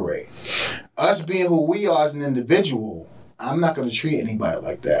they operate. Us being who we are as an individual, I'm not going to treat anybody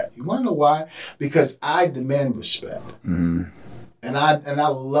like that. You want to know why? Because I demand respect. And I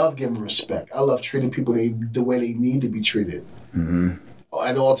love giving respect. I love treating people the way they need to be treated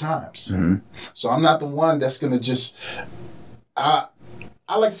at all times. So I'm not the one that's going to just... I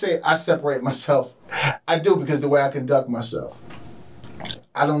like to say I separate myself. I do, because the way I conduct myself.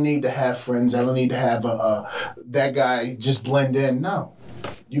 I don't need to have friends. I don't need to have that guy just blend in. No.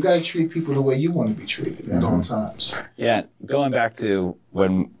 You got to treat people the way you want to be treated at all times. Yeah, going back to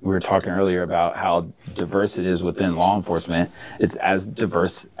when we were talking earlier about how diverse it is within law enforcement, it's as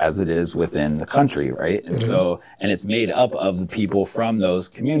diverse as it is within the country, right? And it's made up of the people from those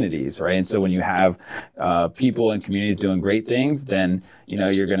communities, right? And so when you have people in communities doing great things, then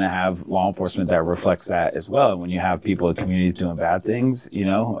you're going to have law enforcement that reflects that as well. And when you have people in communities doing bad things,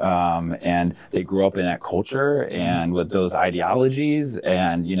 and they grew up in that culture and with those ideologies,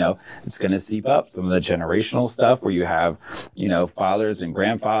 and it's going to seep up some of the generational stuff where you have fathers and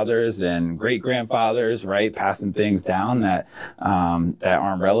grandfathers and great grandfathers, right, passing things down that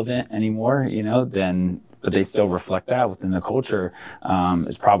aren't relevant anymore, but they still reflect that within the culture.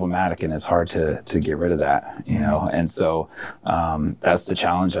 Is problematic, and it's hard to get rid of that, And so that's the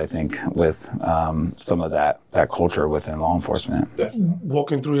challenge, I think, with some of that culture within law enforcement.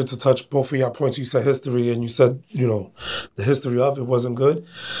 Walking through it, to touch both of your points, you said history, and you said, the history of it wasn't good.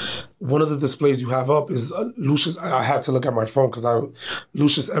 One of the displays you have up is Lucius. I had to look at my phone because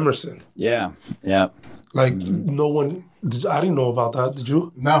Lucius Emerson. Yeah. Like no one, I didn't know about that. Did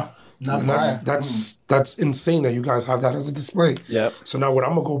you? No. And that's insane that you guys have that as a display. Yep. So now what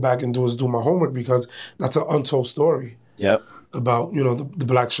I'm gonna go back and do is do my homework, because that's an untold story. Yep. About the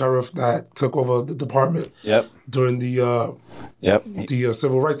black sheriff that took over the department. Yep. During the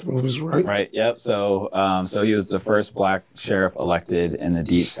civil rights movements, right? Right. Yep. So he was the first black sheriff elected in the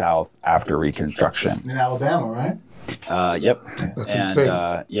Deep South after Reconstruction. In Alabama, right? Yep. That's insane.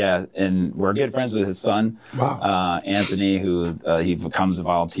 And we're good friends with his son, Anthony, who he comes and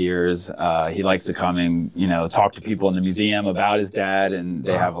volunteers. He likes to come and talk to people in the museum about his dad, and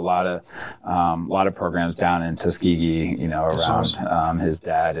they have a lot of programs down in Tuskegee, around his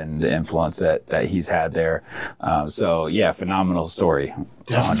dad and the influence that he's had there. Phenomenal story.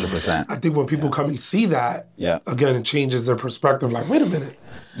 100%. I think when people come and see that, again, it changes their perspective. Like, wait a minute.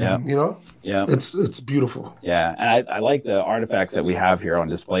 Yeah. Yeah. It's beautiful. Yeah. And I like the artifacts that we have here on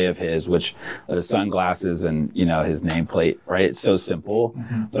display of his, which are the sunglasses and, his nameplate, right? It's so simple,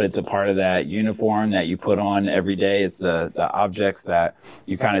 but it's a part of that uniform that you put on every day. It's the objects that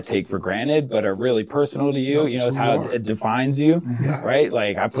you kind of take for granted, but are really personal to you. It's how it defines you, right?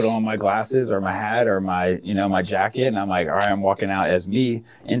 Like I put on my glasses or my hat or my, my jacket, and I'm like, all right, I'm walking out as me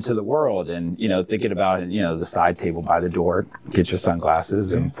into the world, and, thinking about, the side table by the door, get your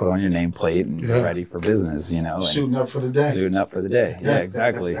sunglasses and put on your nameplate and get ready for business, Suiting up for the day. Suiting up for the day. Yeah,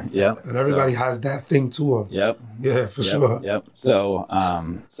 exactly. Yeah. And everybody has that thing to them. Yep. Yeah, for sure. Yep. So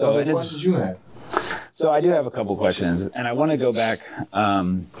what questions you had? So I do have a couple questions, and I want to go back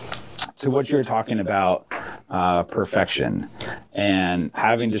to what you were talking about, perfection and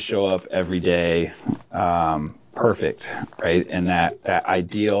having to show up every day perfect, right? And that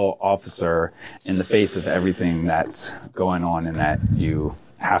ideal officer in the face of everything that's going on and that you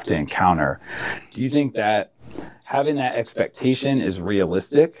have to encounter. Do you think that having that expectation is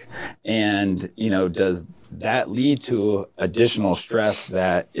realistic? And, does that lead to additional stress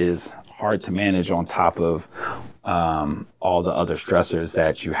that is hard to manage on top of all the other stressors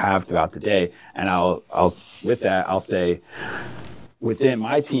that you have throughout the day? And I'll say, within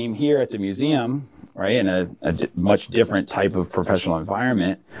my team here at the museum, right, in a much different type of professional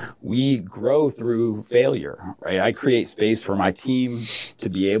environment, we grow through failure, right? I create space for my team to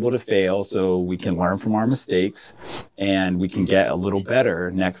be able to fail so we can learn from our mistakes and we can get a little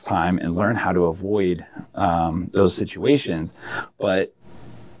better next time and learn how to avoid those situations. But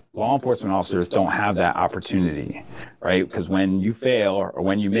law enforcement officers don't have that opportunity, right? Because when you fail or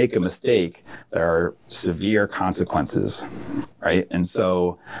when you make a mistake, there are severe consequences, right? And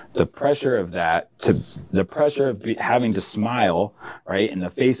so the pressure of having to smile, right, in the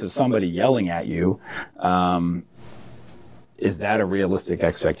face of somebody yelling at you, is that a realistic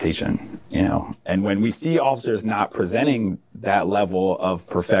expectation? And when we see officers not presenting that level of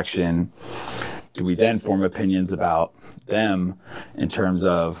perfection, do we then form opinions about them in terms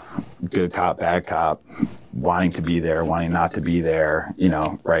of good cop, bad cop, wanting to be there, wanting not to be there,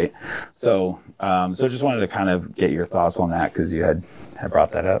 right? So just wanted to kind of get your thoughts on that because you had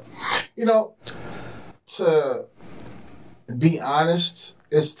brought that up. To be honest,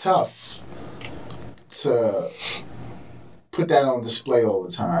 it's tough to put that on display all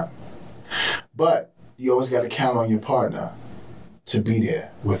the time. But you always got to count on your partner to be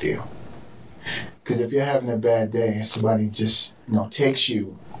there with you. Because if you're having a bad day and somebody just, takes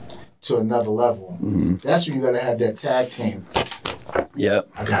you to another level, that's when you got to have that tag team. Yep.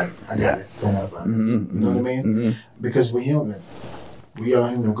 I got it. Don't worry about it. You know what I mean? Mm-hmm. Because we're human. We are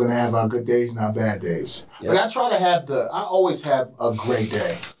human. We're going to have our good days and our bad days. Yep. But I always have a great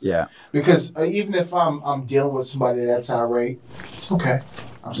day. Yeah. Because even if I'm dealing with somebody that's irate, it's okay.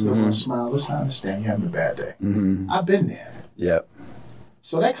 I'm still going to smile. Listen, I understand you're having a bad day. Mm-hmm. I've been there. Yep.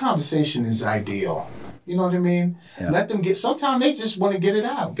 So that conversation is ideal. You know what I mean? Yeah. Let them sometimes they just want to get it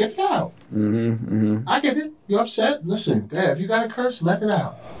out. Get it out. Mm-hmm. Mm-hmm. I get it. You're upset? Listen, go ahead. If you got a curse, let it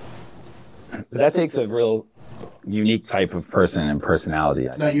out. But that takes a real unique type of person and personality.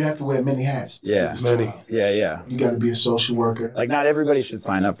 No, you have to wear many hats. Yeah. Many. Yeah. You got to be a social worker. Like, not everybody should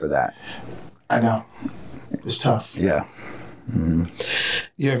sign up for that. I know. It's tough. Yeah. Mm-hmm.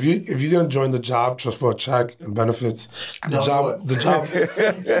 Yeah, if you're gonna join the job just for a check and benefits, the job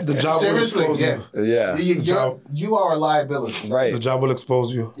Seriously, will expose you. Yeah. You are a liability. Right. The job will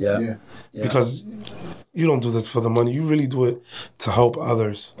expose you. Yeah. Because you don't do this for the money. You really do it to help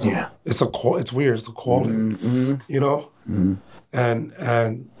others. Yeah. It's weird. It's a calling. Mm-hmm.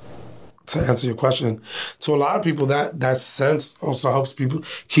 And to answer your question, to a lot of people, that sense also helps people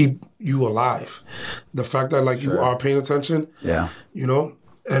keep you alive. The fact that you are paying attention. Yeah.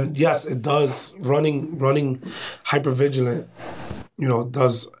 And yes, it does. Running hypervigilant,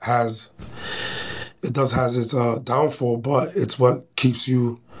 has its downfall, but it's what keeps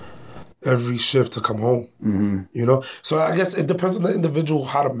you every shift to come home. Mm-hmm. So I guess it depends on the individual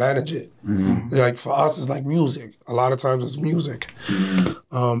how to manage it. Mm-hmm. Like for us, it's like music. A lot of times it's music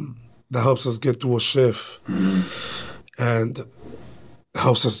that helps us get through a shift and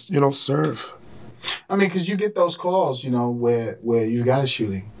helps us, serve. I mean, because you get those calls, where you got a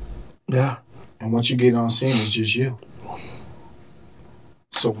shooting. Yeah. And once you get on scene, it's just you.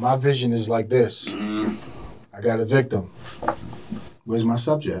 So my vision is like this. I got a victim. Where's my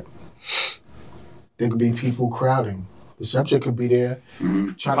subject? There could be people crowding. The subject could be there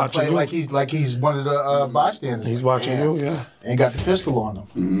trying to play like he's one of the bystanders. He's watching you, yeah. And got the pistol on him.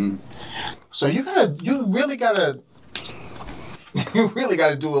 Mm-hmm. So you really gotta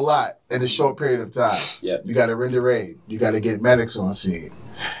do a lot in a short period of time. Yep. You gotta render aid. You gotta get medics on scene.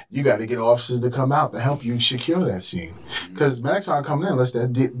 You gotta get officers to come out to help you secure that scene. Because medics aren't coming in unless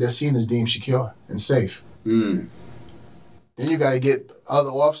that scene is deemed secure and safe. Mm. Then you gotta get other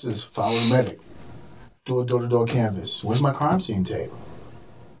officers following medic. Do a door-to-door canvas. Where's my crime scene tape?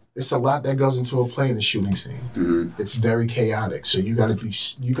 It's a lot that goes into a play in the shooting scene. Mm-hmm. It's very chaotic. So you gotta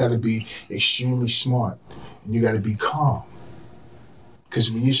be extremely smart and you gotta be calm. Because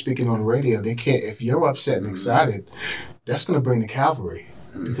when you're speaking on the radio, they can't. If you're upset and excited, that's gonna bring the cavalry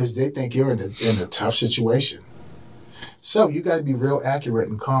because they think you're in a tough situation. So you gotta be real accurate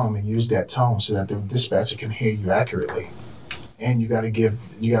and calm and use that tone so that the dispatcher can hear you accurately and you got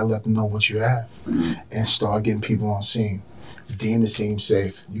to let them know what you have, and start getting people on scene. Deem the scene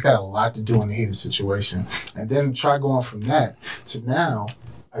safe. You got a lot to do in the heated situation, and then try going from that to now.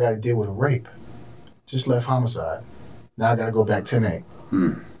 I got to deal with a rape. Just left homicide. Now I got to go back 10-8.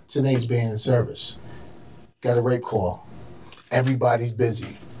 10-8's being in service. Got a rape call. Everybody's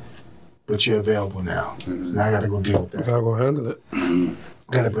busy, but you're available now. So now I got to go deal with that. You gotta go handle it.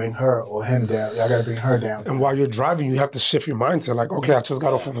 Got to bring her or him down. I got to bring her down. And while you're driving, you have to shift your mindset. Like, okay, I just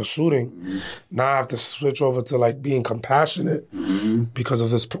got off of a shooting. Now I have to switch over to like being compassionate because of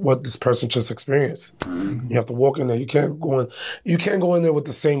this, what this person just experienced. You have to walk in there. You can't go in there with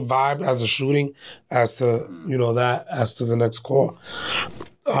the same vibe as a shooting, as to as to the next call.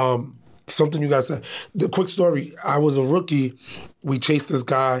 Something you guys said. The quick story. I was a rookie. We chased this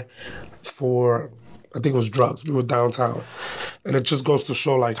guy for, I think it was drugs. We were downtown. And it just goes to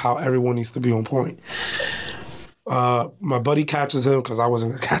show like how everyone needs to be on point. My buddy catches him because I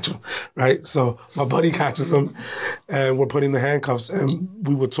wasn't going to catch him, right? So my buddy catches him and we're putting the handcuffs, and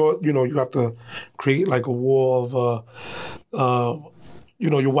we were taught, you have to create like a wall of,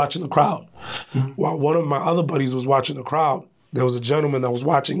 you're watching the crowd. While one of my other buddies was watching the crowd, there was a gentleman that was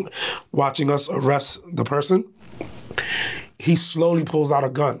watching us arrest the person. He slowly pulls out a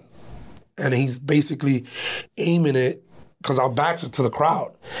gun and he's basically aiming it because our backs are to the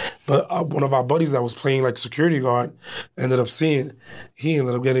crowd. But one of our buddies that was playing like security guard ended up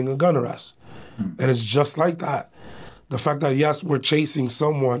getting a gun arrest. And it's just like that. The fact that, yes, we're chasing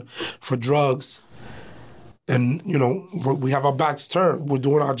someone for drugs and, we have our backs turned. We're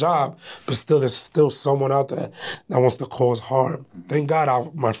doing our job, but still there's still someone out there that wants to cause harm. Thank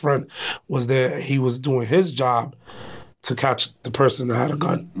God my friend was there. He was doing his job to catch the person that had a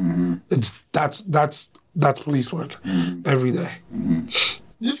gun. That's police work every day. You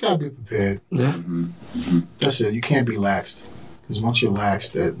just gotta be prepared. Yeah. That's it. You can't be laxed, because once you're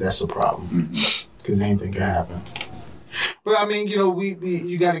laxed, that's a problem. Because anything can happen. But I mean,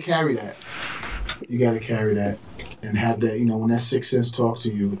 you got to carry that. You got to carry that and have that. When that sixth sense talks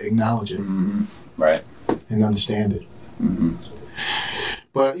to you, acknowledge it, Right, and understand it.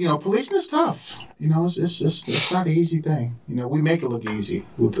 But policing is tough. It's not an easy thing. We make it look easy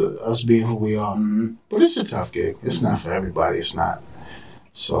with us being who we are, but it's a tough gig. It's not for everybody. It's not.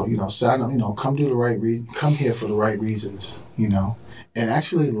 So sign up. Come do the right reason. Come here for the right reasons. And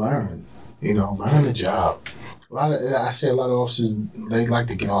actually learn. Learn the job. A lot of officers, they like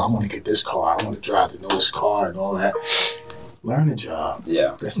to get I want to get this car. I want to drive the newest car and all that. Learn the job.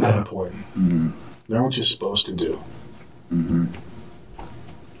 Yeah, that's not important. Learn what you're supposed to do. And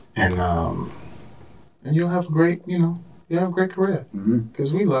you'll have a great, you'll have a great career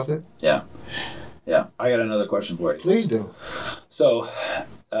because we love it. Yeah. I got another question for you. Please do. So,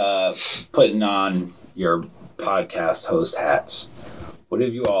 putting on your podcast host hats, what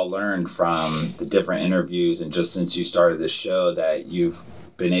have you all learned from the different interviews and just since you started this show that you've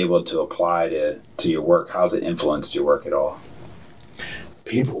been able to apply to your work? How's it influenced your work at all?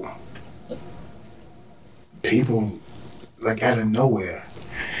 People, like out of nowhere.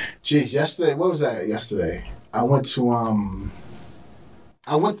 Jeez, yesterday, what was that yesterday? I went to,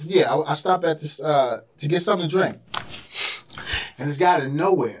 I stopped at this, to get something to drink. And this guy out of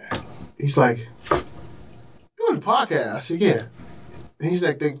nowhere, he's like, you on the podcast? I said, yeah. And he's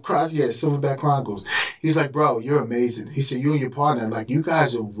like, Silverback Chronicles. He's like, bro, you're amazing. He said, you and your partner, like, you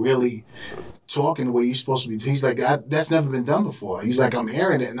guys are really talking the way you're supposed to be. He's like, that's never been done before. He's like, I'm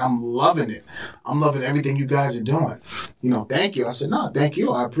hearing it and I'm loving it. I'm loving everything you guys are doing. Thank you. I said, no, thank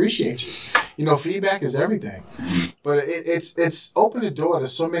you. I appreciate you. Feedback is everything. But it's opened the door to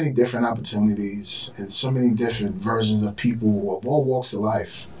so many different opportunities and so many different versions of people of all walks of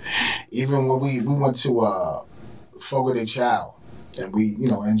life. Even when we went to Fogo de Chao, and we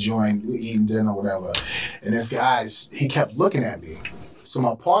enjoying eating dinner or whatever, and this guy's, he kept looking at me. So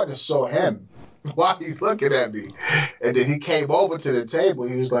my partner saw him while he's looking at me. And then he came over to the table.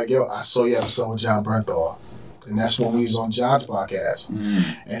 He was like, yo, I saw your episode with John Bernthal. And that's when we was on John's podcast.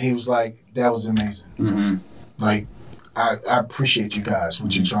 And he was like, that was amazing. Like, I appreciate you guys,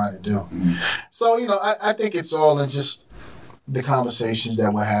 what you're trying to do. So, I think it's all in just the conversations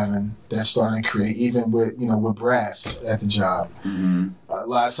that we're having that's starting to create, even with brass at the job.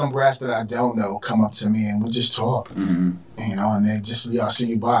 Some brass that I don't know come up to me and we just talk. And they just, I see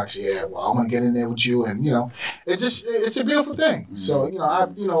you box. Yeah, well, I want to get in there with you. And, it's a beautiful thing. So,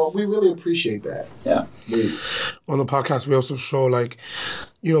 we really appreciate that. Yeah. On the podcast, we also show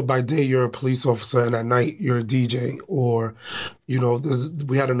by day you're a police officer and at night you're a DJ, or,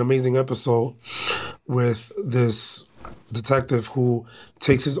 we had an amazing episode with this detective who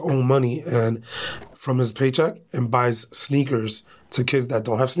takes his own money and from his paycheck and buys sneakers to kids that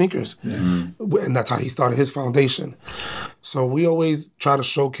don't have sneakers. And that's how he started his foundation. So we always try to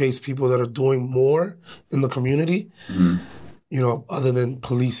showcase people that are doing more in the community, you know, other than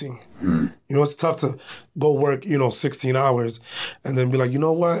policing. You know, it's tough to go work, you know, 16 hours and then be like, you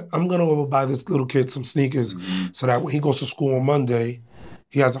know what, I'm going to go buy this little kid some sneakers so that when he goes to school on Monday,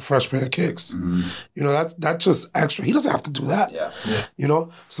 he has a fresh pair of kicks. You know, that's just extra. He doesn't have to do that. You know?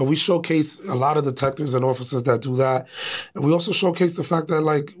 So we showcase a lot of detectives and officers that do that. And we also showcase the fact that,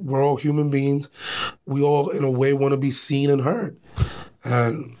 like, we're all human beings. We all, in a way, want to be seen and heard.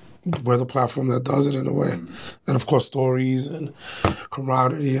 And we're the platform that does it in a way. And, of course, stories and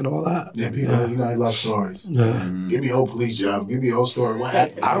camaraderie and all that. Yeah, people, you know, they love stories. Yeah. Give me a whole police job. Give me a whole story. What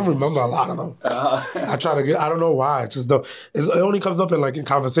happened? I don't remember a lot of them. I try to I don't know why. It's just it only comes up in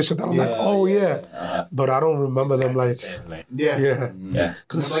conversation that I'm like, oh yeah. But I don't remember them like, Yeah. yeah.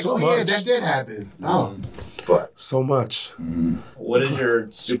 Because it's Like, so oh much. yeah, that did happen. No. But So much. What is your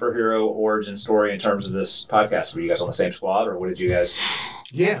superhero origin story in terms of this podcast? Were you guys on the same squad, or what did you guys?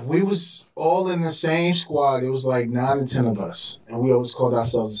 yeah, we was all in the same squad. It was like 9 and 10 of us. And we always called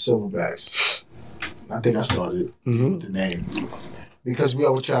ourselves the Silverbacks. I think I started with the name. Because we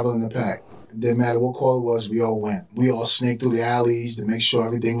always travel in the pack. It didn't matter what call it was, we all went. We all snaked through the alleys to make sure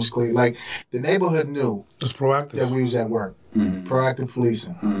everything was clear. Like, the neighborhood knew It's proactive. that we was at work. Proactive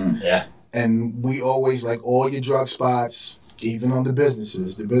policing. Yeah. And we always, like, all your drug spots, even on the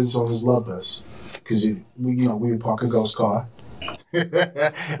business owners loved us. Because, we would park a ghost car.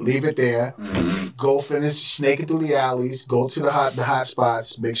 Leave it there. Go finish snaking through the alleys. Go to the hot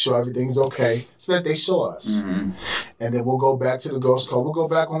spots. Make sure everything's okay, so that they saw us. And then we'll go back to the ghost car. We'll go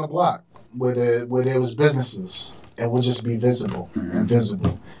back on the block where there was businesses, and we'll just be visible and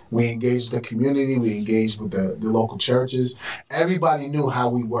visible. We engaged the community. We engaged with the local churches. Everybody knew how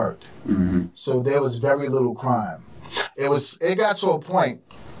we worked, so there was very little crime. It got to a point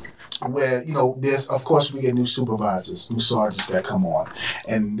where, of course we get new supervisors, new sergeants that come on,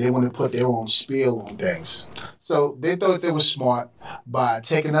 and they want to put their own spiel on things. So they thought they were smart by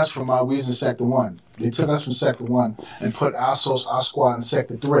taking us from we was in Sector 1. They took us from Sector 1 and put our squad in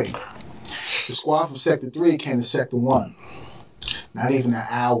Sector 3. The squad from Sector 3 came to Sector 1. Not even an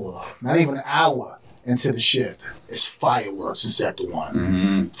hour into the shift, it's fireworks in Sector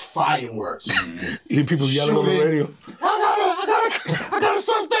 1. Fireworks. You hear people yelling on the Shooting. radio. I got a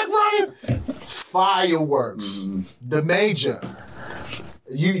suspect running. Fireworks. The major.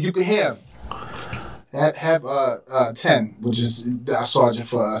 You can hear him. Have 10, which is our sergeant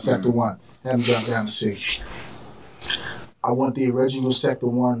for Sector 1. Have him jump down to see. I want the original Sector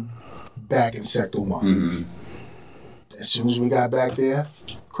 1 back in Sector 1. As soon as we got back there,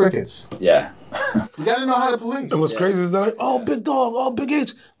 crickets. Yeah. You gotta know how to police. And what's crazy is they're like, oh, Big Dog, oh, Big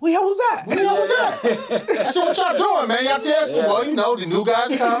H. Well, how was that? What the hell was that? I said, what y'all doing, man? Y'all testing? Well, the new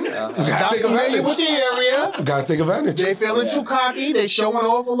guys come. Not take familiar advantage. with the area. Gotta take advantage. They feeling too cocky. They showing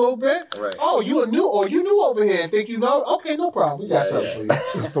off a little bit. Right. Oh, you new over here and think you know? Okay, no problem. We got something for you.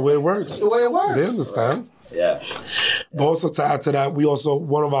 That's the way it works. That's the way it works. They understand. Yeah. But also to add to that, we also,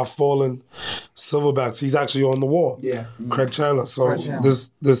 one of our fallen silverbacks, he's actually on the wall. Yeah. Craig Chandler. So Craig Chandler.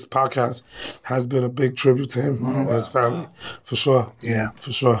 this podcast has been a big tribute to him and his family. For sure. Yeah.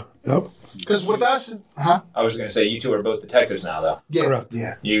 For sure. Yep. Because with us, huh? I was going to say, you two are both detectives now, though. Yeah. Correct.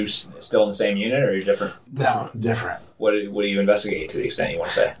 Yeah. You still in the same unit, or are you different? No, different. What do you investigate, to the extent you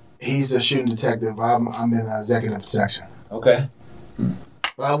want to say? He's a shooting detective. I'm in executive protection. Okay.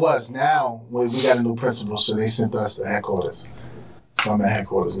 Well, I was. Now, we got a new principal, so they sent us to headquarters. So I'm at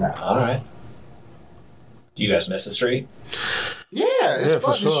headquarters now. All right. Do you guys miss the street? Yeah, it's Yeah, for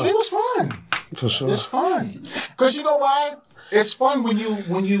fun. sure. The street was fun. For sure. It's fun. Because you know why? It's fun when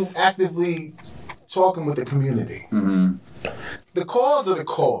you actively talking with the community. The calls are the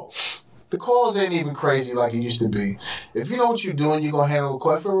calls. The calls ain't even crazy like it used to be. If you know what you're doing, you're going to handle the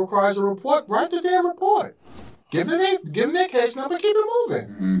call. If it requires a report, write the damn report. Give them their case number, keep it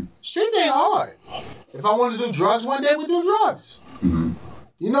moving. Streets ain't hard. If I wanted to do drugs one day, we do drugs.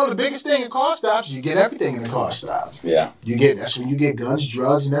 The biggest thing in car stops, you get everything in the car stop. Yeah. That's when you get guns,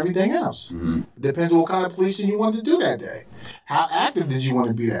 drugs, and everything else. It depends on what kind of policing you wanted to do that day. How active did you want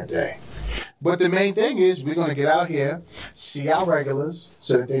to be that day? But the main thing is we're going to get out here, see our regulars,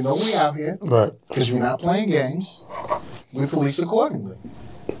 so that they know we out here. Right. Because we're not playing games. We police accordingly.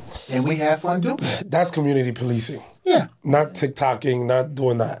 And we have fun doing it. That's community policing. Yeah. Not TikToking, not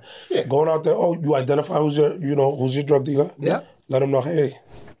doing that. Yeah. Going out there, you identify who's your drug dealer? Yeah. Let them know, hey,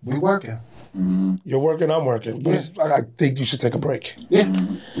 We working. you're working, I'm working. But I think you should take a break. Yeah.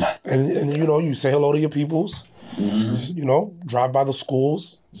 And you say hello to your peoples. Just, drive by the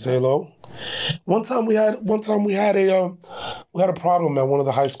schools, say hello. One time we had a problem at one of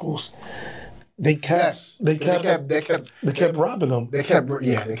the high schools. They kept robbing them. They kept robbing.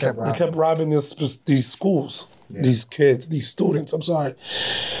 They kept robbing these schools, these kids, these students. I'm sorry.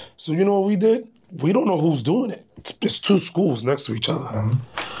 So you know what we did? We don't know who's doing it. It's two schools next to each other.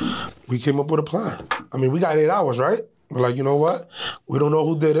 Mm-hmm. We came up with a plan. I mean, we got 8 hours, right? We're like, you know what? We don't know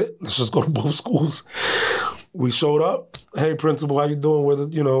who did it. Let's just go to both schools. We showed up. Hey, principal, how you doing with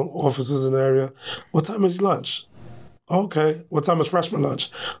it? Officers in the area. What time is lunch? Okay. What time is freshman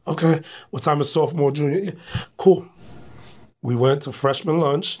lunch? Okay. What time is sophomore, junior? Cool. We went to freshman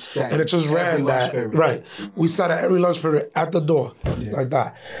lunch, and it just ran that. Right. We sat at every lunch period at the door, like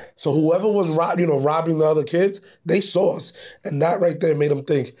that. So whoever was robbing the other kids, they saw us, and that right there made them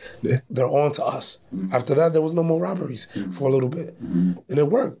think they're on to us. Mm-hmm. After that, there was no more robberies for a little bit, and it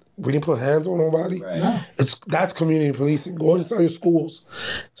worked. We didn't put hands on nobody. Right. No. That's community policing. Go inside your schools,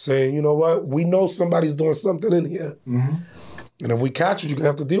 saying, you know what, we know somebody's doing something in here, and if we catch you, you're gonna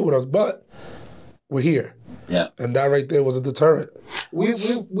have to deal with us. But we're here. Yeah, and that right there was a deterrent. We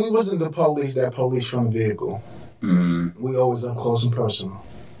wasn't the police that police from the vehicle. Mm-hmm. We always up close and personal.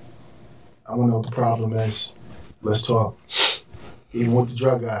 I want to know what the problem is. Let's talk. Even with the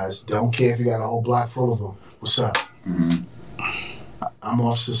drug guys, don't care if you got a whole block full of them. What's up? Mm-hmm. I'm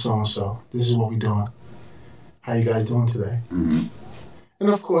Officer so-and-so. This is what we doing. How you guys doing today? Mm-hmm. And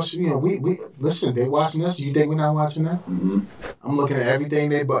of course, we listen. They watching us. You think we're not watching them? Mm-hmm. I'm looking at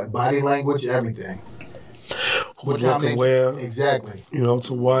everything. Body language, everything. Who's looking where? Exactly.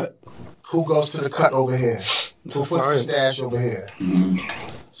 To what? Who goes to the cut over here? Who puts the stash over here? Mm-hmm.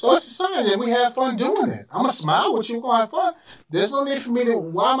 So it's a sign that we have fun doing it. I'm going to smile with you. We're going to have fun. There's no need for me to,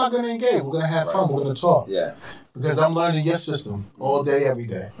 why am I going to engage? We're going to have fun. We're going to talk. Yeah. Because I'm learning your system all day, every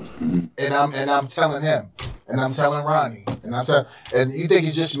day. Mm-hmm. And I'm telling him. And I'm telling Ronnie. And you think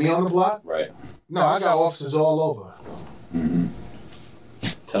it's just me on the block? Right. No, I got officers all over. Mm-hmm.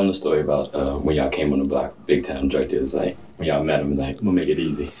 Tell them the story about when y'all came on the block, big time drug dealers, like when y'all met them, like, we'll make it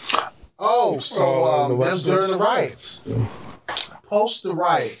easy. Oh, so that's during the riots. Yeah. Post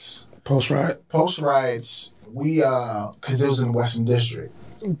riots, we, because it was in the Western District.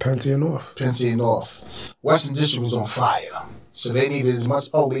 Pennsy and North. Western District was on fire. So they needed as much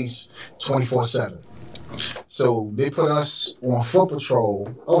police 24/7. So they put us on foot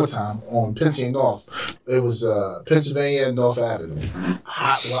patrol overtime on Pennsy and North. It was Pennsylvania and North Avenue.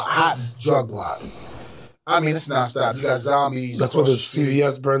 Hot drug block. I mean, it's nonstop. You got zombies. That's where the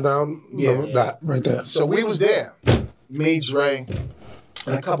CVS burned down? Yeah. That right there. So we was there. Me, Dre,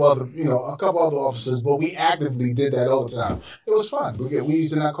 and a couple other officers, but we actively did that overtime. It was fun. We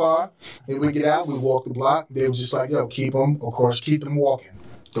used in our car, and we get out, we walk the block. They were just like, keep them walking.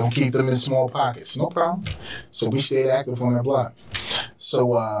 Don't keep them in small pockets. No problem. So we stayed active on that block.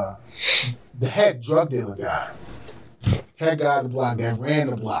 So the head drug dealer guy of the block that ran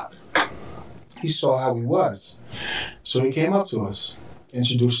the block, he saw how we was. So he came up to us,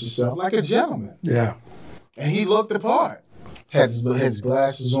 introduced himself like a gentleman. Yeah. And he looked the part. Had his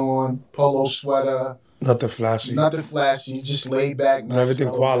glasses on, polo sweater. Nothing flashy. Just laid back. Nice everything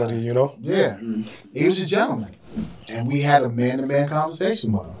quality, Yeah. He was a gentleman. And we had a man-to-man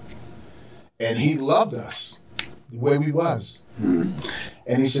conversation with him. And he loved us the way we was. And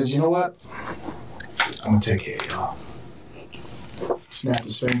he said, you know what? I'm going to take care of y'all. Snapped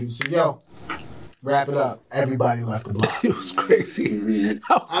his fingers and said, yo, wrap it up. Everybody left the block. It was crazy.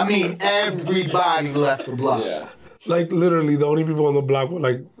 I mean, everybody left the block. Yeah. Like, literally, the only people on the block were,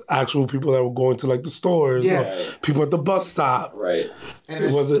 like, actual people that were going to, like, the stores. Yeah. People at the bus stop. Right.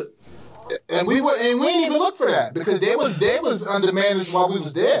 And we didn't even look for that because they was undermanned while we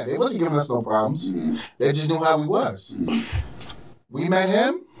was there. They wasn't giving us no problems. Mm-hmm. They just knew how we was. Mm-hmm. We met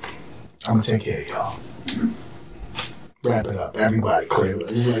him. I'm going to take care of y'all. Wrap it up. Everybody clear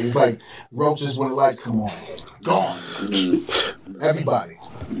it. It's like roaches when the lights come on. Gone. Mm-hmm. Everybody.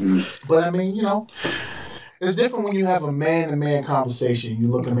 Mm-hmm. But I mean, it's different when you have a man-to-man conversation. You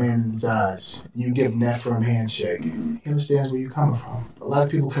look a man in his eyes. You give him that firm handshake. He understands where you're coming from. A lot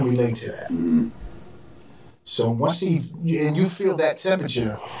of people can relate to that. Mm-hmm. So once you feel that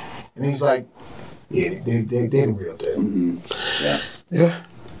temperature, and he's like, yeah, they the real deal. Mm-hmm. Yeah.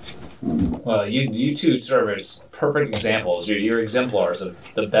 Well, you two serve as perfect examples. You're exemplars of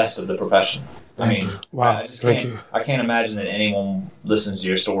the best of the profession. I mean, wow. I can't imagine that anyone listens to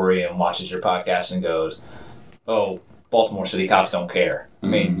your story and watches your podcast and goes, oh, Baltimore City cops don't care. I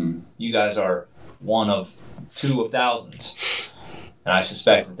mean, you guys are one of two of thousands. And I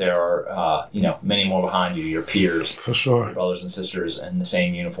suspect that there are, many more behind you, your peers. For sure. Your brothers and sisters in the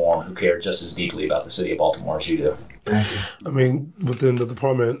same uniform who care just as deeply about the city of Baltimore as you do. Thank you. I mean, within the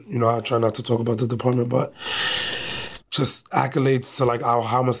department, I try not to talk about the department, but just accolades to like our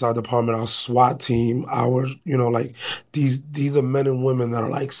homicide department, our SWAT team, our, like these are men and women that are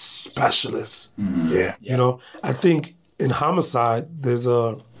like specialists. Yeah. I think in homicide, there's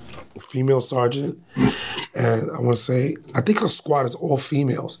a female sergeant, and I want to say, I think her squad is all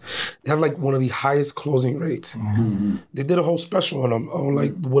females. They have like one of the highest closing rates. Mm-hmm. They did a whole special on them, on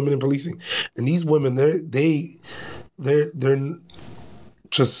like women in policing, and these women, they're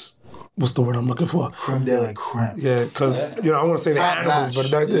just, what's the word I'm looking for? Creme de la creme. Yeah, because I want to say they're animals, but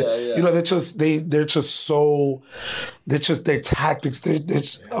they're just their tactics.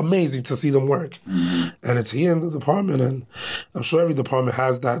 It's amazing to see them work, and it's here in the department, and I'm sure every department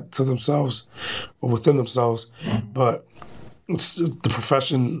has that to themselves or within themselves. But it's the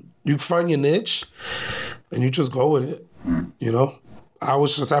profession. You find your niche, and you just go with it.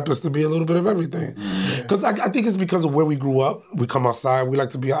 Ours just happens to be a little bit of everything. Because I think it's because of where we grew up. We come outside. I like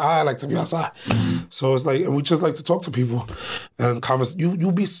to be outside. So it's like, and we just like to talk to people. And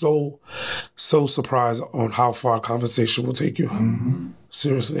you'll be so surprised on how far a conversation will take you.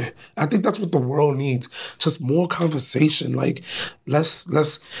 Seriously. I think that's what the world needs. Just more conversation, like less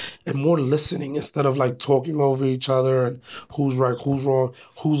and more listening instead of like talking over each other and who's right, who's wrong,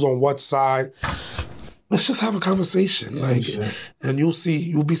 who's on what side. Let's just have a conversation, and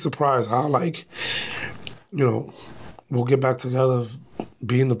you'll be surprised how, we'll get back together,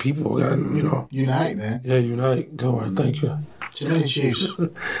 being the people again, Unite, man. Yeah, unite. Go on, thank you. Too many chiefs.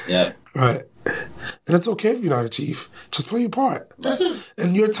 Yeah. Right. And it's okay if you're not a chief. Just play your part. That's it.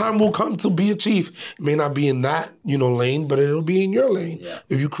 And your time will come to be a chief. It may not be in that, lane, but it'll be in your lane. Yeah.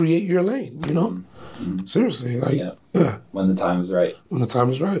 If you create your lane, Seriously, yeah. When the time is right. When the time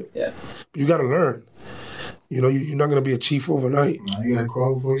is right. Yeah. But you got to learn. You're not going to be a chief overnight. No, you got to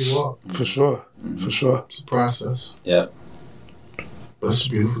crawl before you walk. For sure. For sure. It's a process. Yeah. But it's a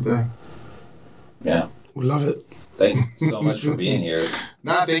beautiful thing. Yeah. We love it. Thank you so much for being here.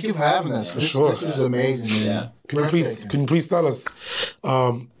 Thank you for having us. This was amazing, man. Yeah. Can you please tell us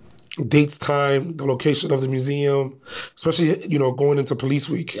dates, time, the location of the museum, especially, going into Police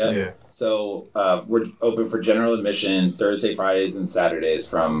Week? Yeah. So we're open for general admission Thursday, Fridays, and Saturdays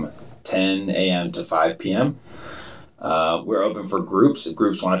from 10 a.m. to 5 p.m. We're open for groups. If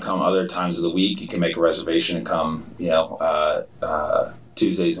groups want to come other times of the week, you can make a reservation and come,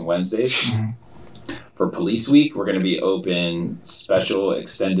 Tuesdays and Wednesdays. Mm-hmm. For Police Week, we're going to be open special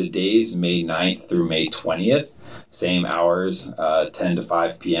extended days, May 9th through May 20th. Same hours, 10 to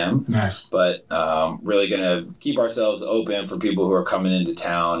 5 p.m. Nice. But really going to keep ourselves open for people who are coming into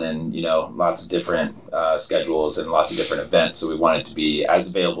town and, lots of different schedules and lots of different events. So we wanted to be as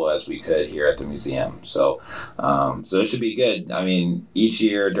available as we could here at the museum. So it should be good. I mean, each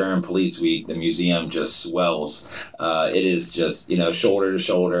year during Police Week, the museum just swells. It is just, shoulder to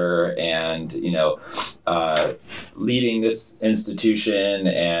shoulder and, leading this institution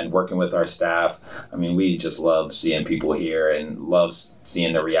and working with our staff. I mean, we just love seeing people here and love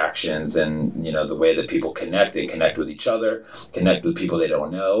seeing the reactions and, the way that people connect with each other, connect with people they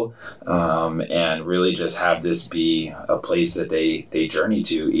don't know, and really just have this be a place that they journey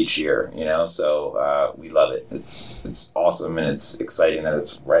to each year, so we love it. It's awesome, and it's exciting that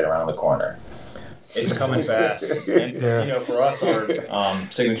it's right around the corner. It's coming fast. And, for us,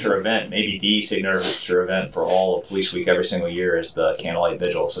 our signature event, maybe the signature event for all of Police Week every single year is the Candlelight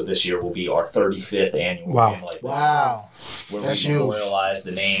Vigil. So this year will be our 35th annual Candlelight Vigil. Wow. Where we memorialize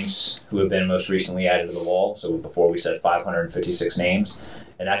the names who have been most recently added to the wall. So before we said 556 names.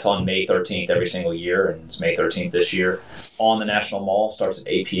 And that's on May 13th every single year. And it's May 13th this year. On the National Mall, starts at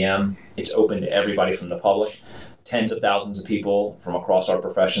 8 p.m. It's open to everybody from the public. Tens of thousands of people from across our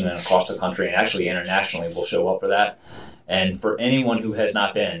profession and across the country and actually internationally will show up for that. And for anyone who has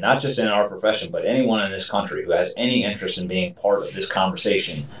not been, not just in our profession, but anyone in this country who has any interest in being part of this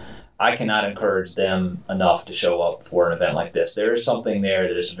conversation, I cannot encourage them enough to show up for an event like this. There is something there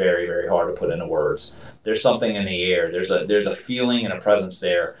that is very, very hard to put into words. There's something in the air. There's a feeling and a presence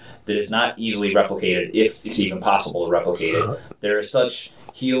there that is not easily replicated, if it's even possible to replicate it. There is such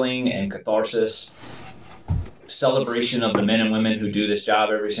healing and catharsis, celebration of the men and women who do this job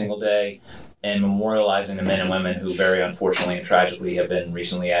every single day, and memorializing the men and women who very unfortunately and tragically have been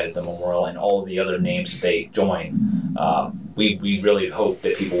recently added to the memorial and all of the other names that they join. We really hope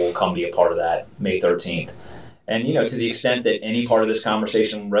that people will come be a part of that May 13th. And, to the extent that any part of this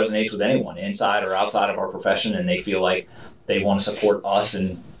conversation resonates with anyone inside or outside of our profession and they feel like they want to support us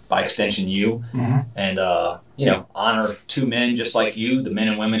and by extension you, and honor two men just like you, the men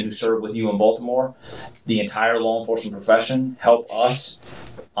and women who serve with you in Baltimore, the entire law enforcement profession, help us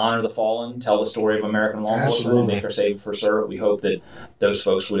honor the fallen, tell the story of American law enforcement, and Absolutely. make our save for serve. We hope that those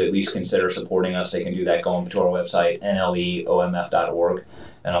folks would at least consider supporting us. They can do that going to our website, nleomf.org.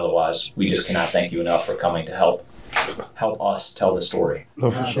 And otherwise, we just cannot thank you enough for coming to help us tell the story.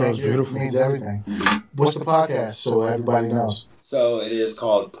 No, for sure. Thank It's you. beautiful. It means everything. What's the podcast so everybody knows? So it is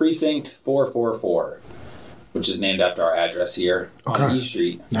called Precinct 444, which is named after our address here on Okay. E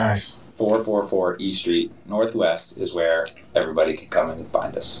Street. Nice. 444 E Street Northwest is where everybody can come and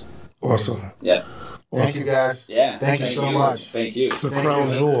find us. Awesome. Yeah. Thank you, guys. Yeah. Thank you so much. Thank you. It's a Thank crown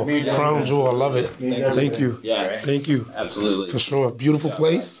you. jewel. Means Crown everything. jewel. I love it. Means Thank everything. you. Yeah. Thank you. Absolutely. For sure. Beautiful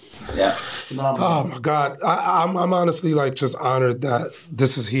place. Yeah. Phenomenal. Oh my God. I'm honestly like just honored that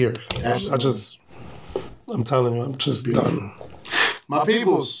this is here. Absolutely. I'm telling you, I'm just done. My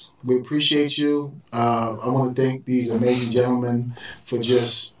peoples, we appreciate you. I want to thank these amazing gentlemen for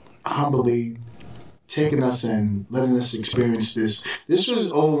just humbly taking us and letting us experience this. This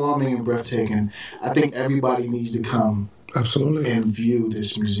was overwhelming and breathtaking. I think everybody needs to come Absolutely. and view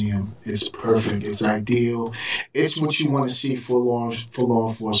this museum. It's perfect. It's ideal. It's what you want to see for law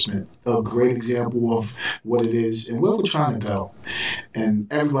enforcement. A great example of what it is and where we're trying to go.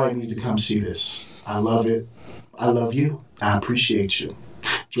 And everybody needs to come see this. I love it. I love you. I appreciate you.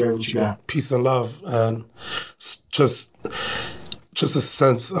 Dre, what you got? Peace and love and just a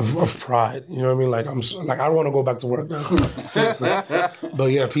sense of pride. You know what I mean? Like I don't want to go back to work now. Seriously. But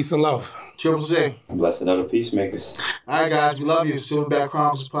yeah, peace and love. Triple C. Blessed are the peacemakers. All right, guys, we love you. Silverback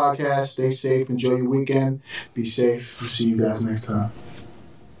Chronicles podcast. Stay safe. Enjoy your weekend. Be safe. We'll see you guys next time.